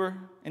for Uber.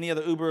 Any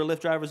other Uber or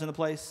Lyft drivers in the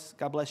place?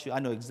 God bless you. I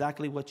know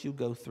exactly what you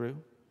go through.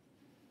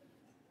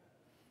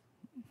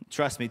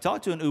 Trust me,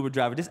 talk to an Uber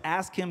driver. Just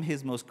ask him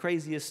his most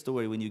craziest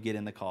story when you get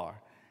in the car.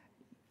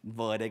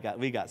 Boy,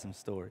 we got some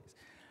stories.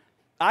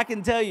 I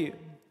can tell you,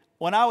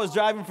 when I was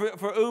driving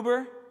for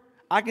Uber,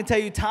 I can tell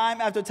you time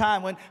after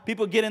time when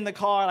people get in the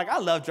car, like I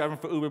love driving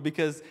for Uber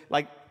because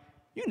like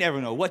you never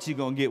know what you're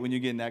going to get when you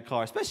get in that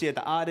car, especially at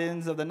the odd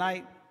ends of the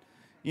night.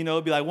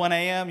 It'd be like 1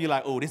 a.m. You're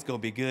like, oh, this is going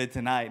to be good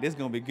tonight. This is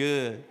going to be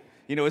good.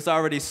 It's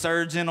already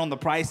surging on the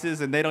prices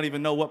and they don't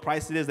even know what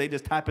price it is. They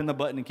just tap in the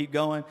button and keep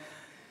going.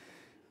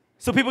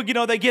 So people,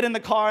 they get in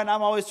the car and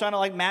I'm always trying to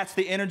like match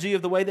the energy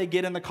of the way they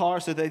get in the car.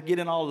 So they get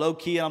in all low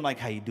key and I'm like,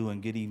 how you doing?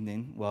 Good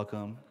evening.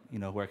 Welcome.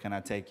 Where can I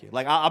take you?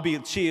 Like I'll be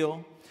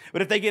chill.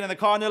 But if they get in the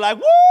car and they're like,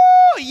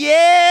 woo,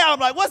 yeah, I'm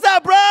like, what's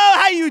up, bro?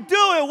 How you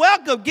doing?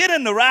 Welcome. Get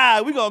in the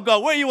ride. We're going to go.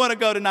 Where you want to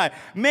go tonight?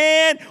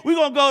 Man, we're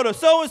going to go to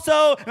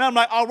so-and-so. And I'm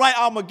like, all right,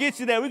 I'm going to get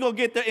you there. We're going to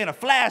get there in a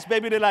flash,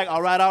 baby. They're like,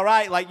 all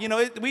right. Like,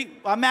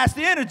 I match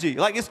the energy.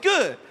 Like, it's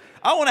good.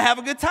 I want to have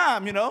a good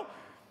time,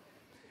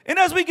 And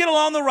as we get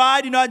along the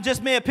ride, I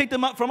just may have picked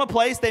them up from a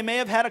place. They may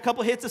have had a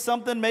couple hits of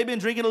something, maybe been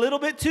drinking a little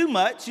bit too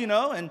much,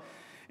 and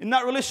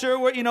not really sure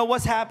where,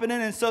 what's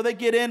happening. And so they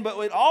get in, but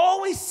it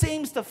always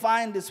seems to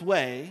find its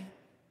way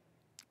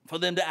for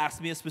them to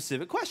ask me a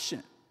specific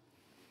question.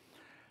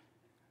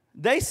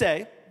 They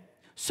say,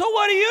 so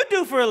what do you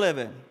do for a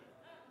living?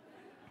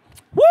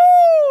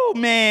 Woo,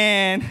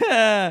 man.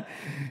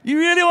 You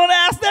really want to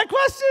ask that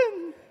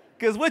question?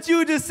 Because what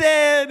you just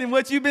said and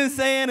what you've been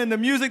saying and the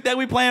music that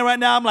we're playing right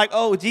now, I'm like,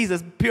 oh,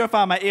 Jesus,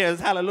 purify my ears.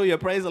 Hallelujah.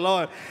 Praise the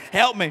Lord.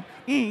 Help me.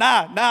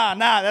 Nah,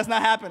 that's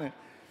not happening.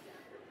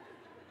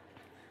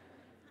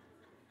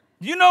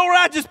 You know where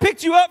I just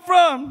picked you up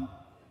from?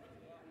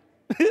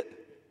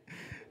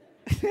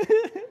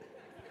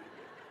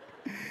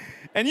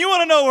 And you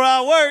want to know where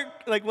I work,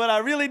 like what I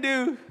really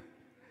do.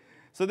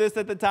 So this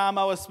at the time,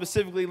 I was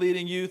specifically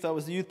leading youth. I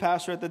was the youth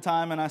pastor at the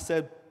time, and I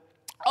said,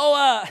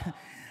 I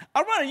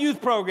run a youth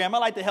program. I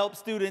like to help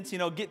students,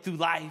 get through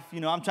life.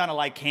 I'm trying to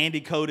like candy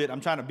coat it.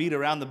 I'm trying to beat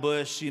around the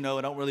bush. I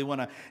don't really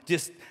want to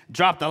just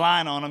drop the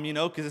line on them,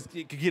 because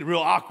it could get real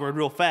awkward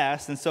real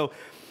fast. And so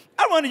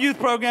I run a youth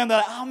program. They're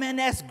like, oh, man,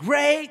 that's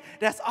great.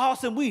 That's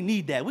awesome. We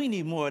need that. We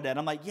need more of that.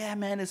 I'm like, yeah,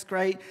 man, it's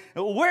great.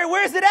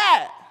 Where's it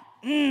at?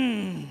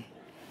 Woo!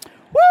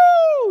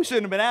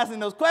 Shouldn't have been asking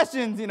those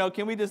questions.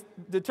 Can we just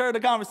deter the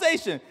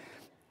conversation?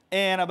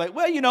 And I'm like,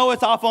 well,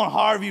 it's off on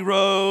Harvey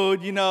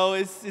Road.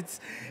 It's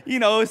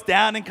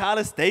down in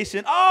College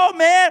Station. Oh,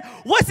 man,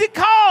 what's it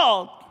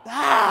called?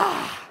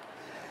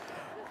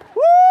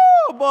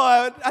 Woo,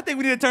 boy, I think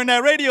we need to turn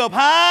that radio up.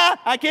 Huh?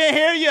 I can't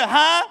hear you,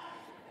 huh?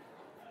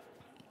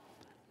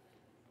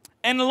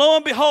 And lo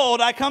and behold,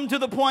 I come to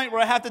the point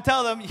where I have to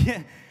tell them,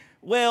 yeah,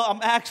 Well,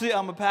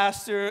 I'm a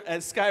pastor at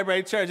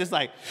Skybreak Church. It's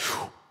like,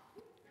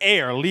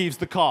 air leaves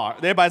the car.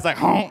 Everybody's like,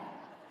 huh?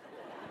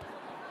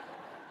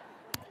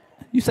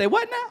 You say,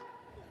 what now?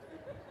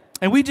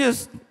 And we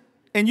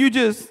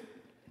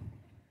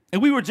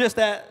were just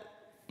at,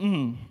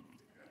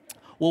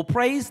 Well,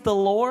 praise the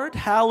Lord.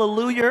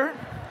 Hallelujah.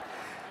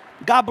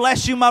 God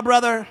bless you, my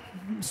brother.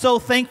 I'm so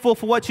thankful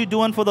for what you're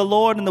doing for the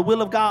Lord and the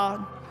will of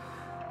God.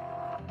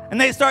 And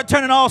they start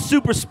turning all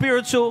super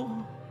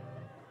spiritual.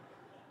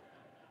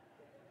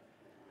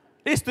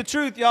 It's the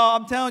truth, y'all,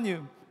 I'm telling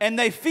you. And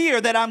they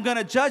fear that I'm going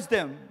to judge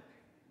them.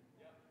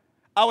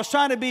 I was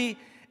trying to be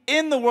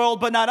in the world,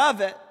 but not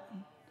of it.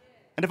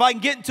 And if I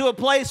can get into a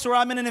place where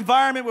I'm in an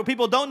environment where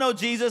people don't know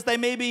Jesus, they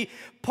may be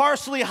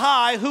partially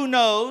high, who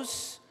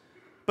knows?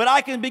 But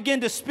I can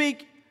begin to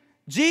speak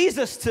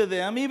Jesus to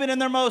them, even in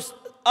their most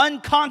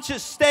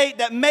unconscious state,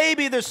 that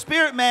maybe their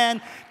spirit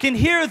man can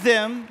hear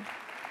them.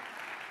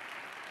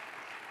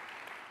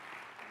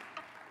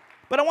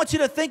 But I want you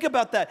to think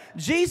about that.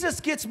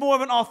 Jesus gets more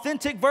of an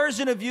authentic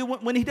version of you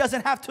when he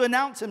doesn't have to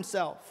announce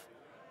himself.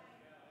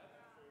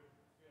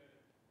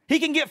 He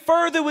can get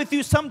further with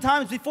you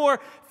sometimes before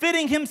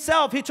fitting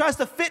himself. He tries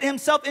to fit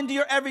himself into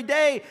your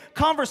everyday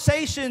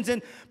conversations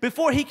and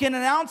before he can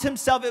announce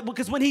himself,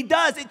 because when he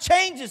does, it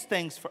changes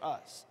things for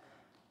us.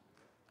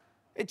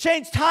 It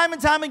changed time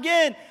and time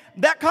again.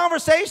 That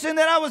conversation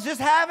that I was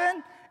just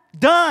having,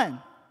 done.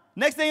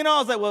 Next thing you know, I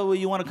was like, well,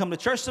 you want to come to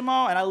church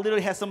tomorrow? And I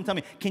literally had someone tell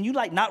me, can you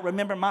like not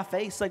remember my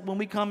face like when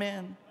we come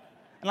in?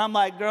 And I'm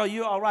like, girl,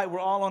 you're all right. We're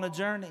all on a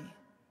journey.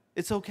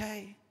 It's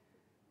okay.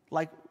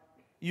 Like,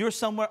 you're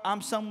somewhere,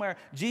 I'm somewhere.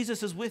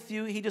 Jesus is with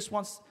you. He just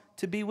wants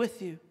to be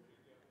with you.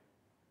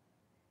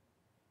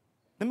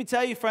 Let me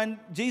tell you, friend,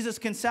 Jesus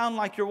can sound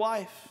like your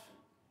wife.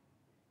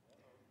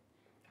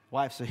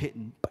 Wives are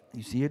hitting.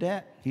 You see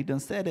that? He done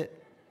said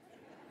it.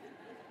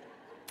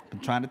 I'm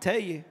trying to tell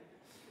you.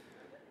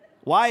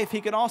 Wife,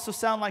 he can also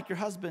sound like your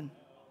husband.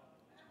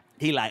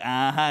 He like,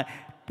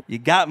 you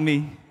got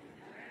me.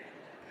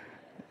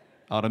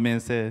 All the men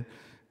said,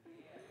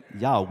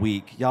 y'all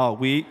weak. Y'all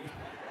weak.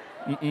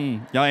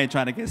 Y'all ain't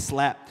trying to get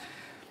slapped.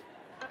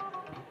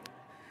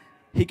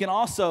 He can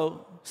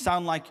also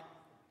sound like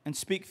and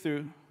speak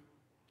through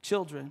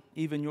children,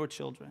 even your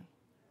children.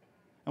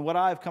 And what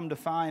I've come to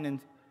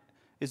find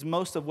is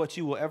most of what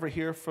you will ever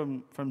hear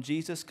from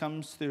Jesus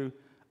comes through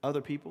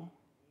other people.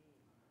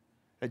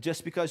 That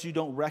just because you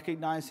don't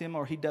recognize him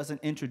or he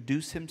doesn't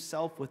introduce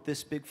himself with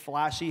this big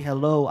flashy,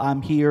 hello,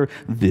 I'm here,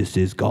 this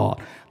is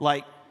God,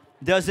 like,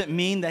 doesn't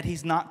mean that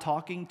he's not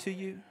talking to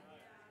you.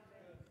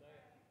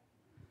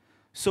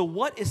 So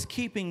what is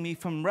keeping me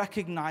from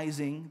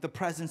recognizing the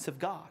presence of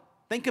God?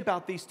 Think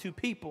about these two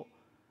people.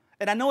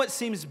 And I know it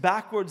seems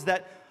backwards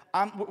that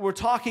we're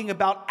talking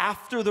about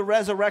after the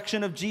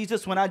resurrection of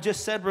Jesus, when I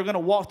just said we're going to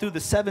walk through the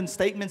 7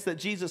 statements that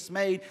Jesus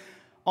made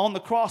on the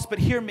cross. But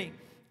hear me.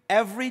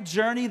 Every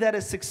journey that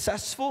is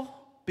successful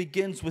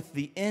begins with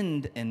the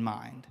end in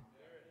mind.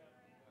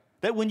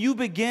 That when you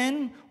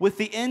begin with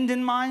the end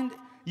in mind,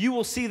 you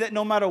will see that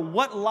no matter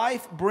what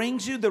life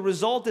brings you, the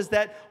result is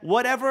that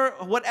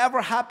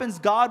whatever happens,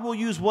 God will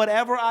use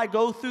whatever I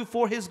go through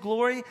for his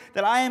glory.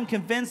 That I am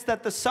convinced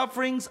that the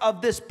sufferings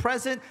of this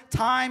present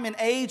time and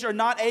age are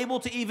not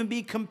able to even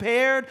be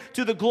compared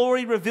to the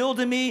glory revealed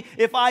to me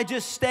if I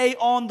just stay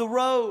on the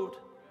road.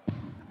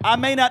 I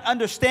may not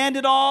understand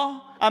it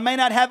all. I may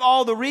not have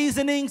all the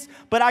reasonings,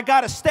 but I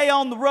got to stay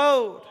on the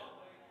road.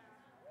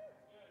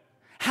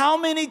 How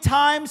many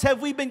times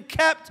have we been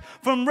kept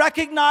from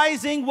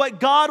recognizing what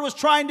God was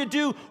trying to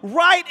do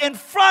right in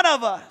front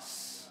of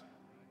us?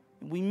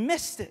 We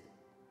missed it.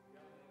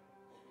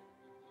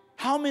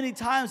 How many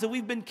times have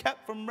we been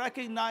kept from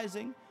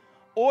recognizing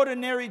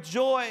ordinary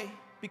joy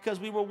because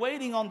we were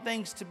waiting on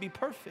things to be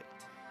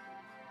perfect?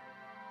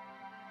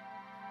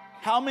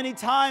 How many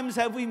times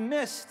have we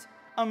missed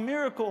a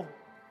miracle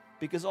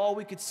because all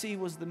we could see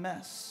was the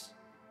mess?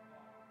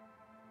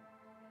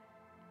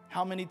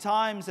 How many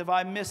times have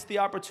I missed the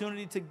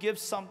opportunity to give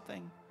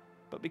something,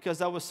 but because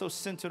I was so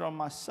centered on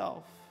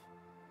myself?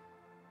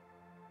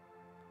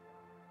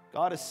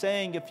 God is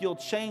saying, if you'll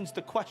change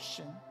the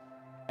question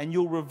and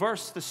you'll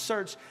reverse the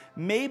search,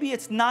 maybe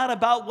it's not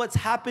about what's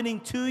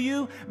happening to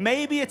you.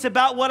 Maybe it's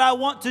about what I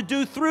want to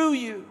do through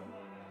you.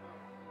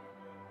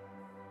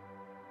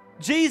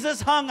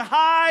 Jesus hung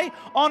high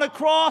on a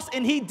cross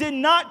and he did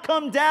not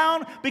come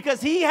down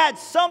because he had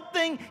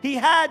something he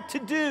had to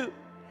do.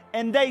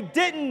 And they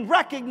didn't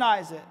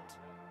recognize it.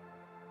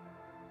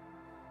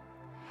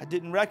 I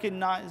didn't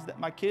recognize that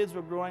my kids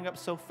were growing up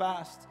so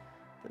fast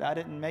that I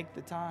didn't make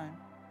the time.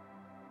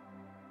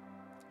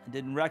 I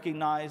didn't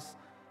recognize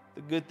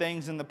the good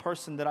things in the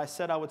person that I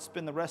said I would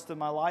spend the rest of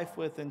my life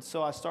with. And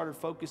so I started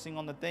focusing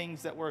on the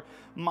things that were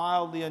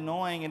mildly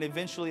annoying. And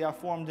eventually I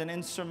formed an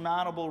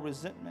insurmountable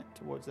resentment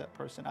towards that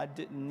person I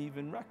didn't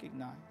even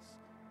recognize.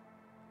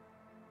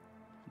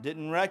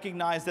 Didn't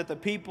recognize that the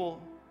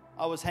people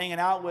I was hanging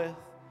out with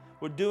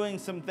were doing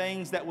some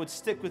things that would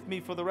stick with me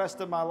for the rest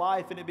of my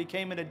life, and it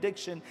became an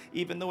addiction,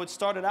 even though it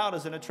started out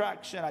as an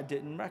attraction I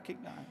didn't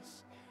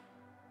recognize.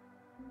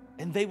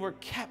 And they were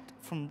kept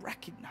from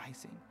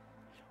recognizing.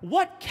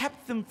 What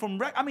kept them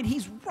from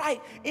he's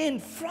right in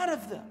front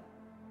of them.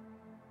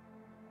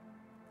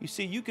 You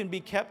see, you can be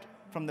kept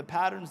from the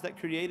patterns that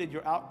created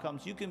your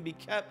outcomes. You can be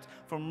kept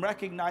from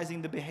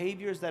recognizing the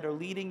behaviors that are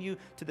leading you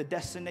to the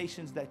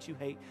destinations that you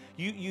hate.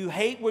 You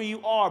hate where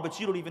you are, but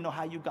you don't even know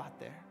how you got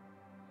there.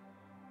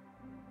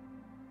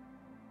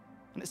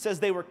 And it says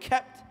they were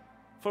kept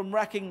from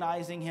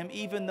recognizing him,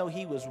 even though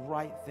he was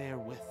right there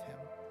with them.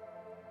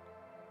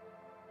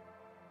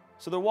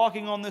 So they're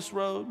walking on this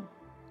road,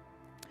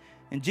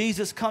 and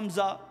Jesus comes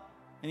up,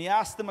 and he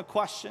asks them a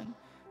question.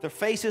 Their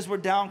faces were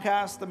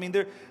downcast. I mean,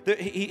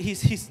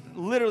 he's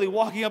literally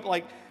walking up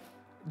like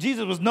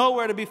Jesus was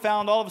nowhere to be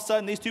found. All of a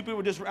sudden, these two people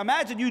were just,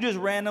 imagine you just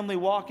randomly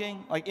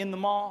walking like in the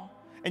mall,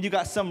 and you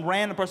got some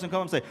random person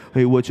come and say,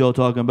 hey, what y'all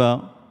talking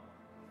about?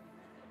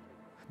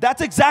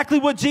 That's exactly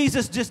what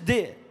Jesus just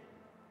did.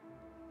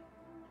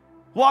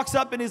 Walks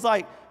up and he's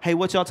like, hey,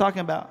 what y'all talking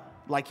about?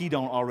 Like he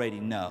don't already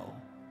know.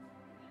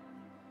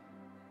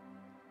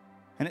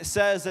 And it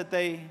says that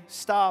they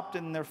stopped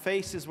and their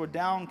faces were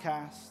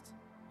downcast.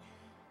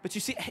 But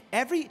you see,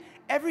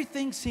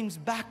 everything seems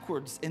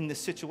backwards in this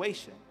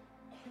situation.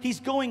 He's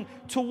going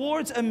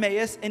towards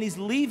Emmaus and he's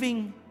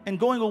leaving and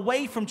going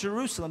away from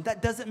Jerusalem.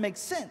 That doesn't make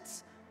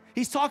sense.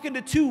 He's talking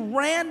to two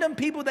random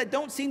people that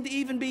don't seem to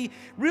even be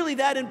really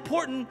that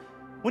important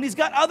when he's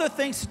got other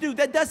things to do.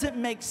 That doesn't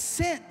make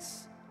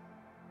sense.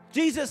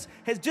 Jesus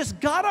has just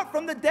got up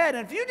from the dead.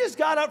 And if you just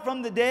got up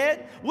from the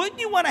dead, wouldn't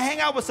you want to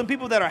hang out with some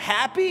people that are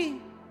happy?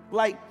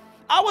 Like,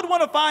 I would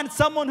want to find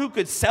someone who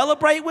could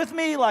celebrate with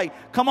me.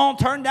 Like, come on,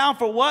 turn down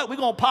for what? We're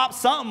going to pop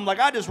something. Like,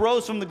 I just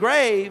rose from the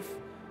grave.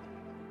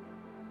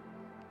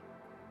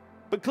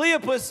 But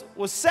Cleopas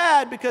was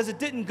sad because it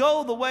didn't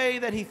go the way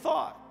that he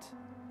thought.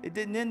 It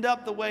didn't end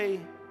up the way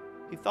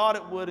he thought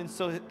it would. And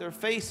so their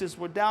faces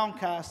were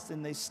downcast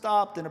and they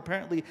stopped. And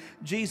apparently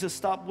Jesus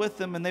stopped with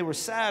them and they were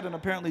sad. And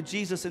apparently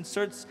Jesus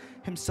inserts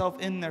himself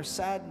in their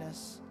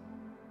sadness.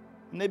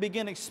 And they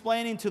begin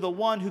explaining to the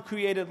one who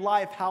created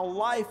life how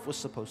life was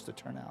supposed to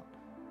turn out.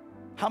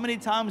 How many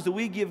times do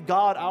we give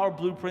God our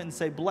blueprint and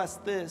say, bless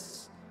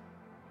this?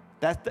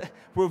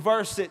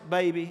 Reverse it,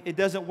 baby. It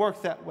doesn't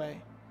work that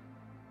way.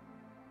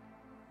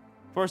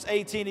 Verse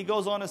 18, he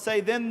goes on to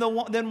say, Then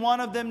one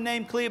of them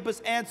named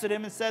Cleopas answered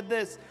him and said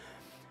this,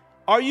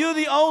 are you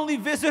the only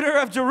visitor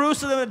of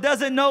Jerusalem that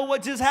doesn't know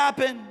what just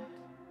happened?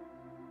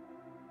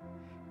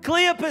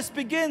 Cleopas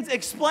begins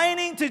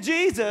explaining to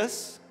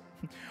Jesus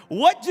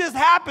what just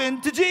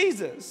happened to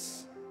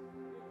Jesus.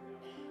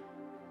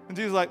 And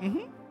Jesus is like,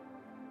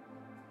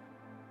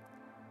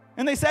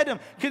 And they said to him,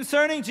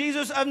 concerning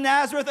Jesus of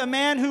Nazareth, a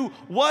man who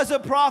was a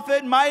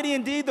prophet, mighty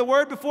indeed, the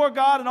word before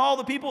God and all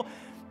the people.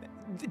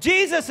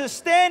 Jesus is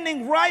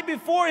standing right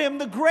before him.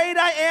 The great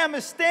I am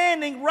is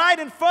standing right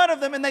in front of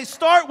them. And they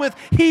start with,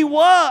 he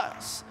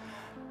was.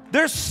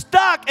 They're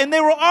stuck, and they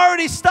were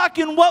already stuck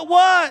in what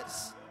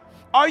was.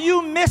 Are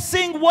you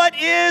missing what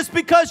is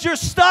because you're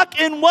stuck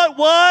in what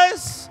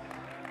was?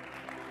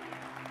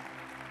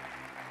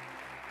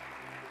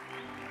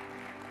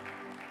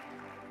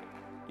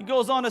 He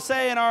goes on to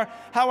say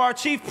how our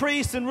chief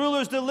priests and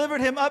rulers delivered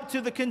him up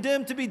to the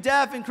condemned to be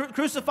death and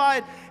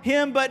crucified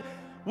him, but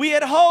we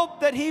had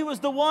hoped that he was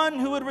the one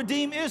who would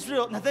redeem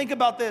Israel. Now think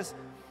about this.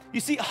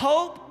 You see,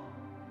 hope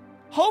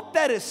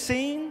that is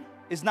seen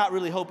is not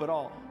really hope at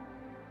all.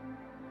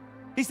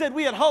 He said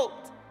we had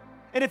hoped.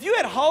 And if you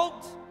had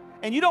hoped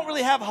and you don't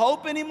really have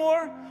hope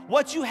anymore,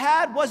 what you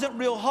had wasn't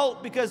real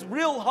hope, because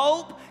real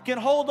hope can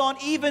hold on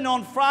even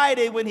on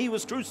Friday when he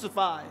was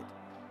crucified.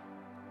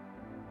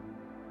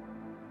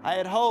 I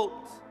had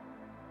hoped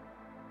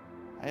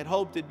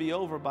it'd be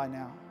over by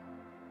now.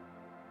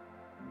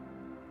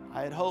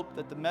 I had hoped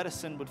that the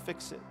medicine would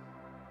fix it.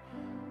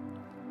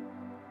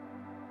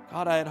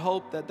 God, I had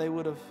hoped that they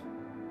would have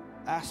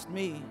asked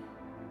me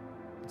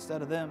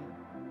instead of them.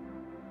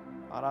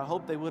 God, I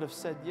hope they would have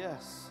said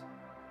yes.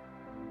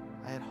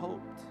 I had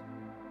hoped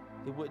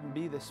it wouldn't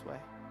be this way.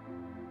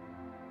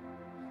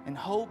 And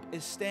hope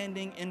is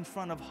standing in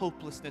front of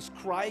hopelessness.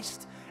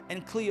 Christ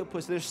and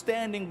Cleopas, they're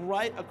standing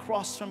right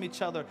across from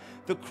each other.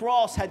 The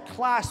cross had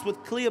clashed with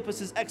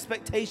Cleopas'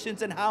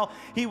 expectations and how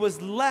he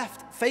was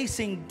left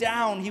facing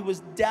down. He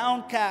was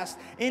downcast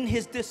in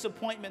his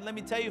disappointment. Let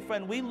me tell you,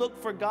 friend, we look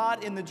for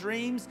God in the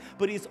dreams,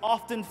 but he's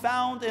often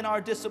found in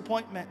our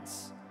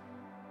disappointments.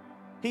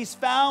 He's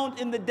found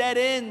in the dead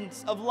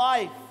ends of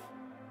life.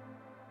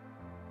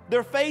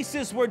 Their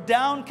faces were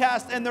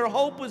downcast and their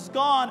hope was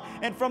gone.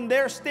 And from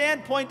their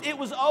standpoint, it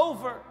was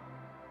over.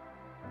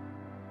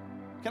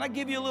 Can I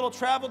give you a little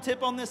travel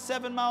tip on this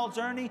 7-mile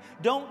journey?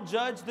 Don't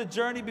judge the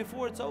journey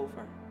before it's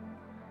over.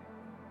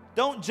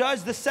 Don't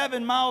judge the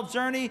 7-mile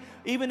journey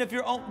even if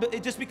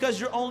just because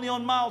you're only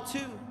on mile 2.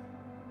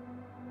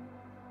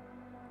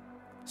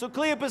 So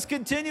Cleopas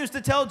continues to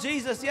tell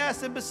Jesus,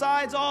 yes, and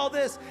besides all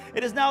this,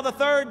 it is now the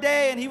 3rd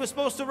day and he was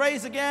supposed to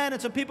raise again.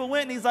 And some people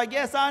went and he's like,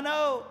 yes, I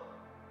know.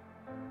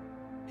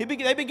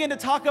 They begin to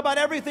talk about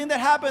everything that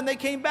happened. They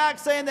came back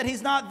saying that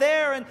he's not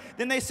there. And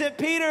then they sent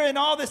Peter and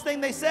all this thing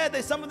they said.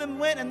 Some of them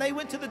went and they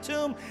went to the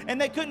tomb and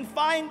they couldn't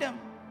find him.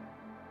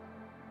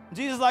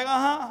 Jesus is like,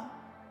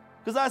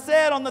 because I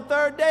said on the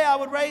third day I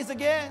would raise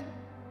again.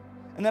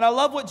 And then I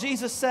love what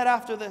Jesus said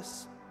after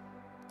this.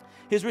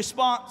 His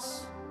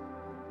response.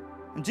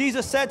 And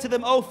Jesus said to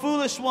them, "O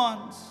foolish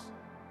ones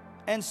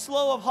and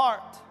slow of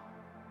heart."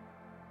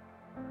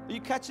 Are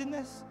you catching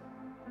this?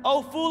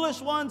 "O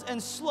foolish ones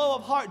and slow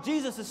of heart."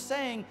 Jesus is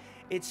saying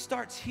it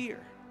starts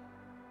here.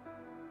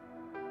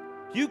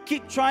 You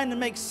keep trying to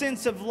make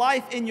sense of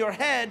life in your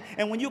head,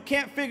 and when you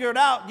can't figure it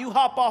out, you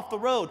hop off the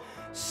road.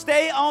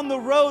 Stay on the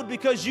road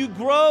because you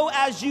grow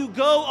as you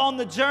go on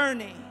the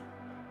journey.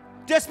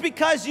 Just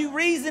because you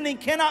reason and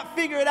cannot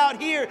figure it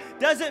out here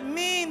doesn't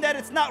mean that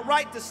it's not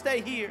right to stay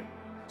here.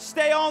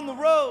 Stay on the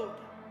road.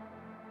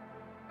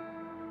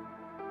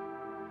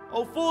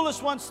 "O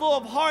foolish one, slow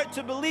of heart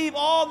to believe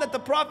all that the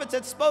prophets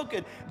had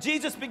spoken."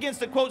 Jesus begins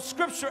to quote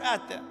scripture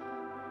at them.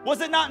 Was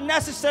it not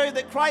necessary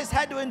that Christ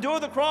had to endure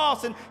the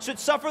cross and should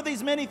suffer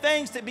these many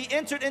things to be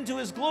entered into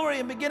his glory?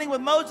 And beginning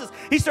with Moses,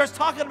 he starts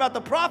talking about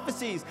the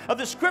prophecies of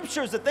the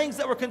scriptures, the things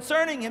that were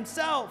concerning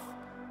himself.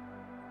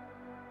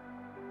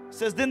 It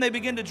says, then they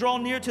begin to draw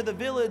near to the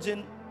village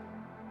in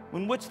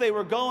which they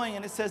were going.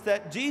 And it says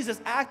that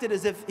Jesus acted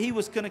as if he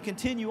was going to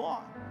continue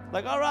on.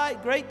 Like, all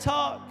right, great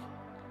talk.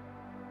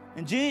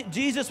 And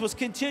Jesus was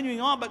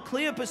continuing on, but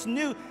Cleopas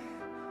knew,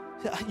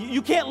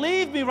 you can't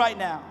leave me right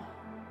now.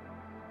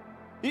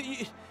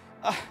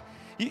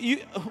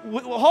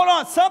 Hold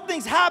on,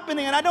 something's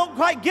happening and I don't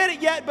quite get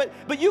it yet,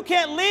 but you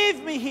can't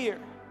leave me here.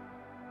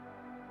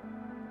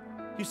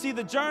 You see,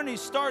 the journey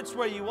starts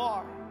where you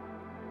are,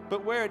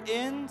 but where it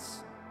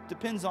ends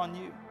depends on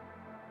you.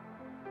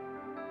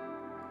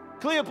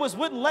 Cleopas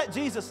wouldn't let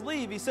Jesus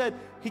leave.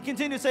 He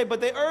continued to say, but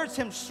they urged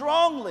him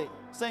strongly,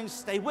 saying,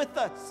 "Stay with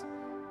us.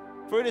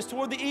 For it is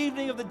toward the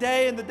evening of the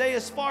day, and the day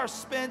is far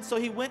spent." So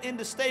he went in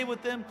to stay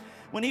with them.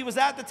 When he was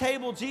at the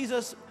table, he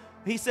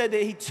said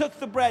that he took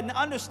the bread. And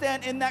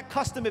understand, in that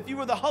custom, if you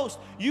were the host,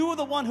 you were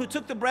the one who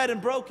took the bread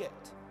and broke it.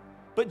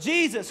 But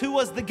Jesus, who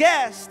was the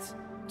guest,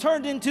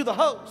 turned into the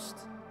host.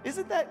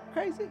 Isn't that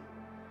crazy?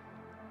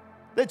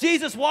 That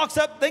Jesus walks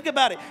up, think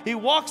about it. He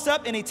walks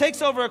up and he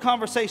takes over a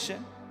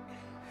conversation.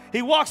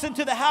 He walks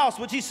into the house,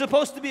 which he's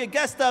supposed to be a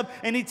guest of,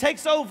 and he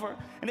takes over.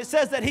 And it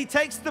says that he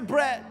takes the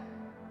bread.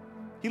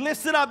 He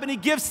lifts it up and he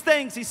gives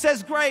thanks. He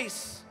says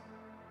grace.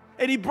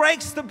 And he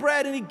breaks the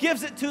bread and he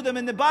gives it to them.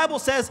 And the Bible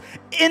says,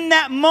 in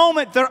that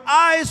moment, their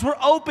eyes were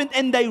opened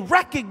and they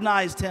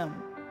recognized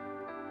him.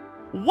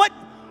 What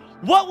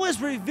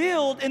was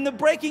revealed in the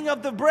breaking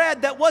of the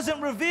bread that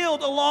wasn't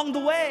revealed along the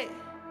way?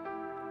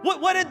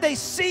 What did they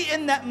see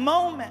in that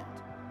moment?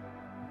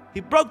 He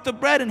broke the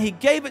bread and he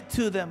gave it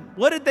to them.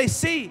 What did they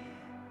see?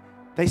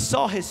 They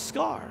saw his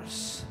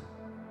scars.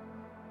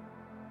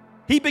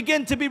 He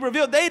began to be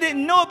revealed. They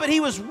didn't know it, but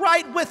he was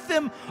right with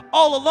them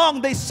all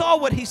along. They saw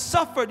what he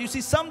suffered. You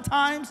see,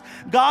 sometimes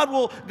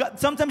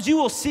sometimes you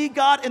will see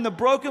God in the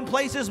broken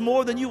places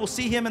more than you will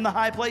see him in the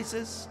high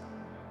places.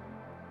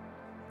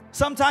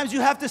 Sometimes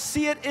you have to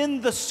see it in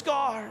the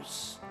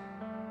scars.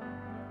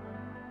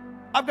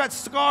 I've got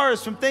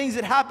scars from things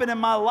that happened in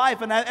my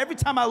life, and every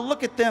time I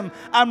look at them,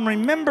 I'm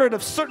remembered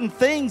of certain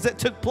things that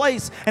took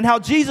place and how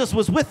Jesus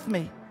was with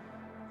me.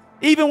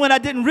 Even when I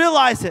didn't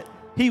realize it,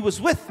 he was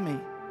with me.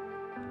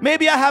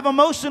 Maybe I have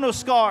emotional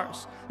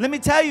scars. Let me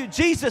tell you,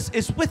 Jesus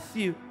is with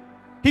you.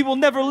 He will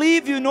never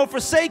leave you nor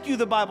forsake you,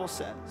 the Bible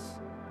says.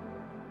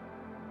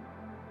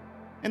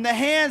 And the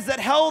hands that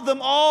held them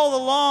all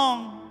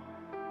along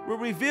were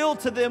revealed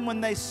to them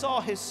when they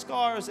saw his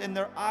scars, and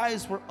their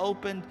eyes were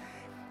opened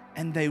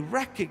and they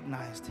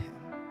recognized him.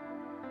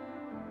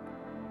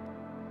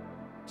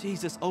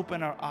 Jesus,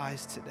 open our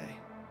eyes today.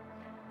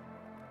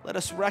 Let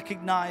us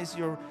recognize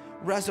your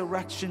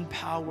resurrection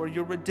power,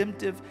 your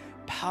redemptive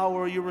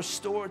power, your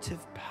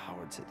restorative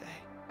power today.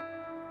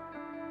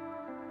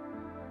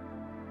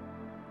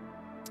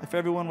 If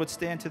everyone would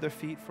stand to their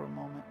feet for a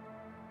moment.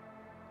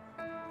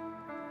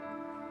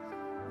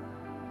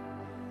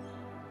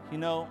 You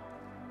know,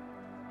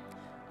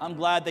 I'm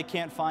glad they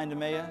can't find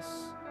Emmaus,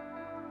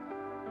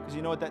 because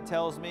you know what that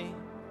tells me?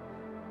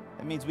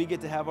 It means we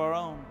get to have our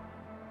own.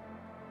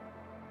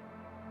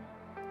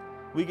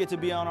 We get to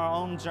be on our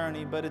own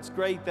journey, but it's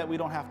great that we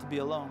don't have to be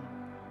alone.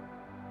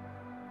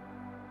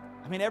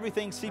 I mean,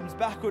 everything seems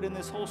backward in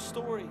this whole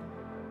story.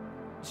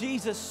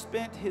 Jesus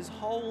spent his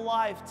whole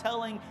life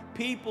telling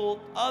people,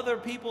 other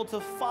people, to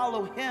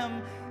follow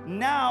him.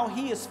 Now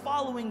he is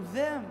following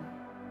them.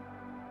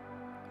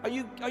 Are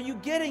you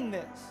getting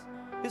this?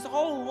 His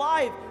whole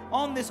life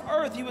on this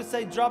earth, he would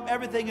say, drop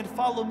everything and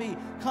follow me.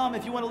 Come,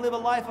 if you want to live a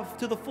life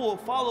to the full,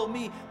 follow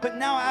me. But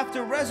now,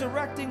 after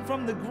resurrecting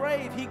from the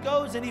grave, he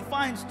goes and he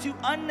finds two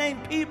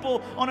unnamed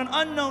people on an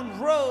unknown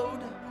road,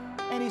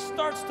 and he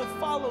starts to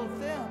follow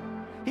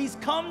them. He's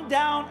come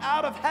down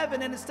out of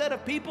heaven, and instead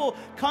of people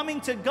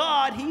coming to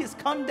God, he has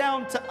come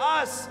down to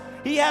us.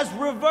 He has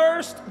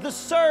reversed the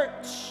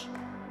search.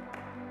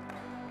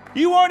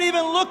 You weren't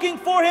even looking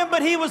for him,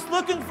 but he was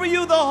looking for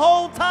you the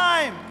whole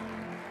time.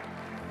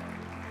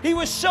 He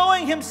was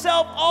showing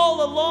himself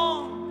all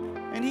along.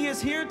 And he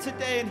is here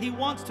today, and he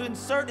wants to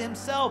insert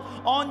himself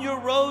on your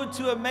road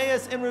to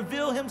Emmaus and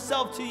reveal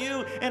himself to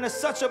you in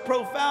such a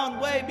profound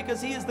way,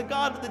 because he is the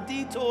God of the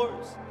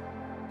detours.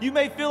 You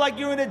may feel like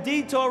you're in a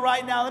detour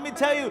right now. Let me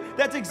tell you,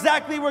 that's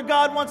exactly where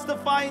God wants to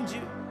find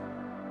you.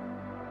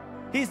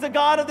 He's the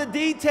God of the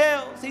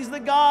details. He's the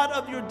God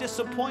of your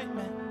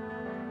disappointment.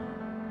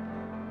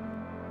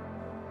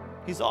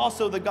 He's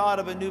also the God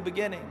of a new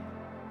beginning.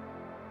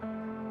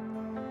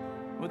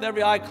 With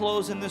every eye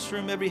closed in this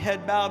room, every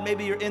head bowed,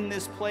 maybe you're in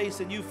this place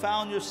and you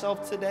found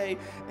yourself today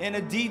in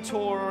a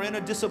detour or in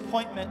a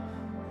disappointment.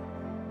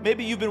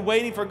 Maybe you've been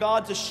waiting for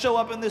God to show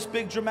up in this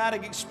big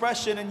dramatic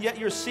expression, and yet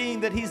you're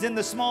seeing that he's in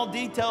the small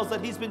details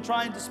that he's been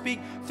trying to speak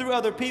through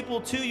other people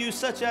to you,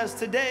 such as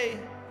today,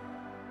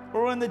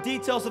 or in the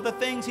details of the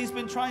things he's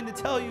been trying to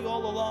tell you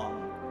all along.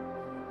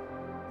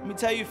 Let me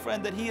tell you,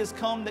 friend, that he has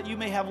come that you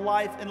may have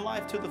life and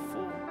life to the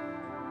full.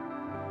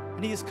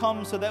 And he has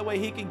come so that way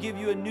he can give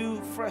you a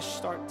new, fresh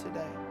start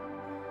today.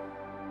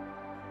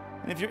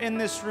 And if you're in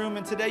this room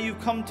and today you've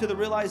come to the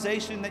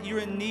realization that you're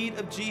in need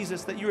of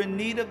Jesus, that you're in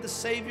need of the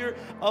Savior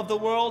of the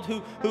world,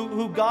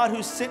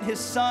 who sent his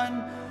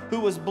Son, who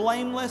was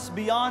blameless,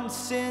 beyond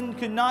sin,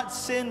 could not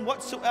sin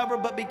whatsoever,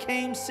 but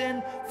became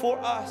sin for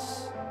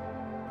us.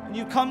 And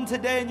you come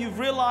today and you've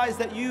realized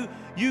that you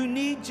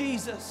need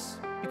Jesus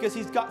because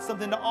he's got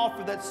something to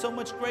offer that's so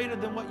much greater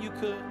than what you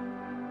could.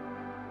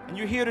 And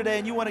you're here today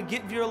and you want to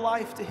give your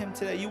life to him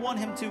today. You want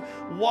him to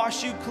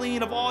wash you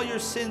clean of all your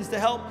sins, to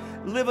help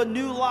live a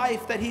new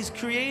life that he's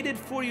created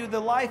for you, the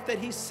life that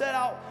he set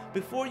out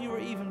before you were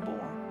even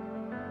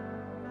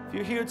born. If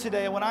you're here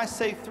today, and when I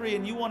say 3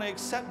 and you want to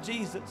accept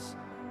Jesus,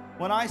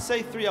 when I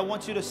say 3, I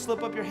want you to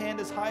slip up your hand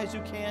as high as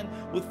you can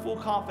with full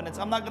confidence.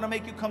 I'm not going to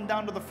make you come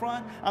down to the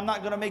front. I'm not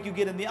going to make you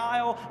get in the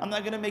aisle. I'm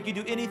not going to make you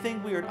do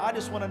anything weird. I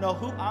just want to know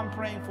who I'm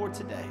praying for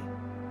today.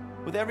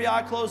 With every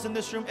eye closed in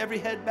this room, every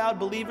head bowed,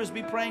 believers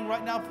be praying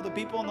right now for the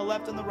people on the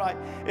left and the right.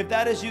 If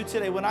that is you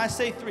today, when I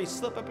say 3,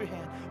 slip up your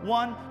hand.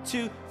 1,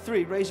 2,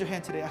 3. Raise your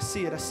hand today. I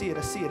see it. I see it.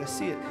 I see it. I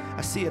see it.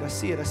 I see it. I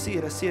see it. I see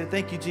it. I see it.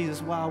 Thank you,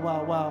 Jesus. Wow,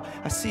 wow, wow.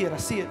 I see it. I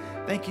see it.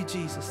 Thank you,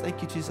 Jesus.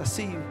 Thank you, Jesus. I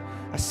see you.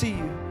 I see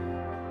you.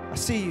 I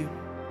see you.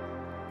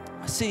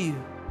 I see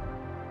you.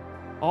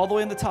 All the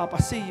way in the top, I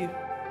see you.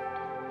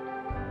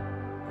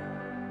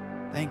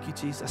 Thank you,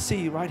 Jesus. I see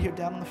you right here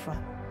down in the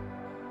front.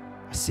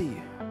 I see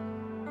you.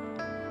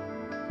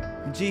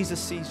 And Jesus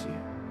sees you.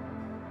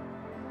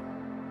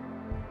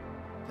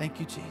 Thank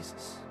you,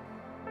 Jesus.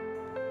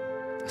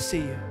 I see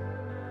you.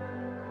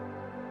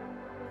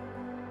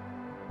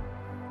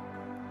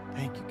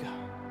 Thank you,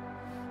 God.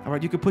 All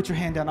right, you can put your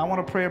hand down. I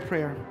want to pray a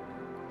prayer.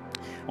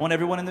 I want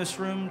everyone in this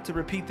room to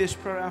repeat this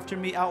prayer after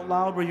me out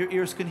loud where your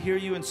ears can hear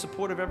you, in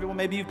support of everyone.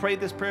 Maybe you've prayed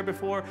this prayer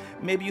before.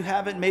 Maybe you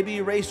haven't. Maybe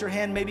you raised your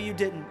hand. Maybe you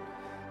didn't.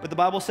 But the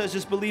Bible says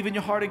just believe in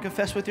your heart and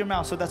confess with your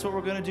mouth. So that's what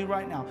we're going to do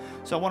right now.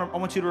 So I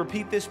want you to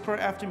repeat this prayer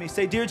after me.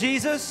 Say, Dear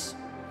Jesus,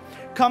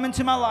 come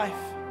into my life.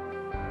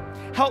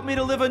 Help me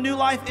to live a new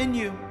life in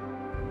you.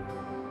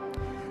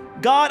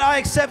 God, I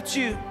accept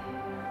you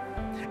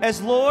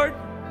as Lord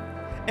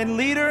and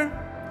leader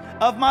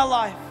of my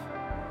life.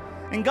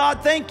 And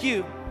God, thank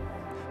you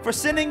for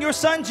sending your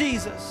Son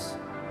Jesus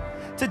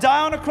to die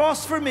on a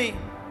cross for me.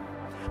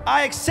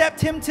 I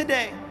accept him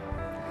today.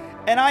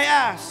 And I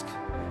ask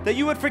that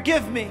you would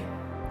forgive me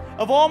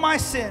of all my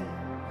sin.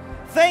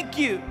 Thank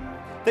you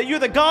that you're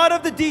the God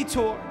of the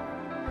detour,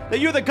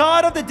 that you're the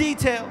God of the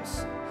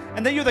details,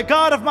 and that you're the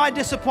God of my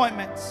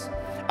disappointments.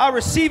 I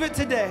receive it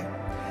today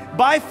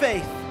by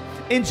faith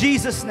in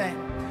Jesus' name.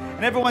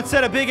 And everyone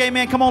said a big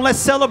amen. Come on, let's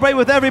celebrate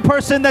with every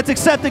person that's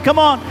accepted. Come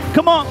on,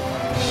 come on.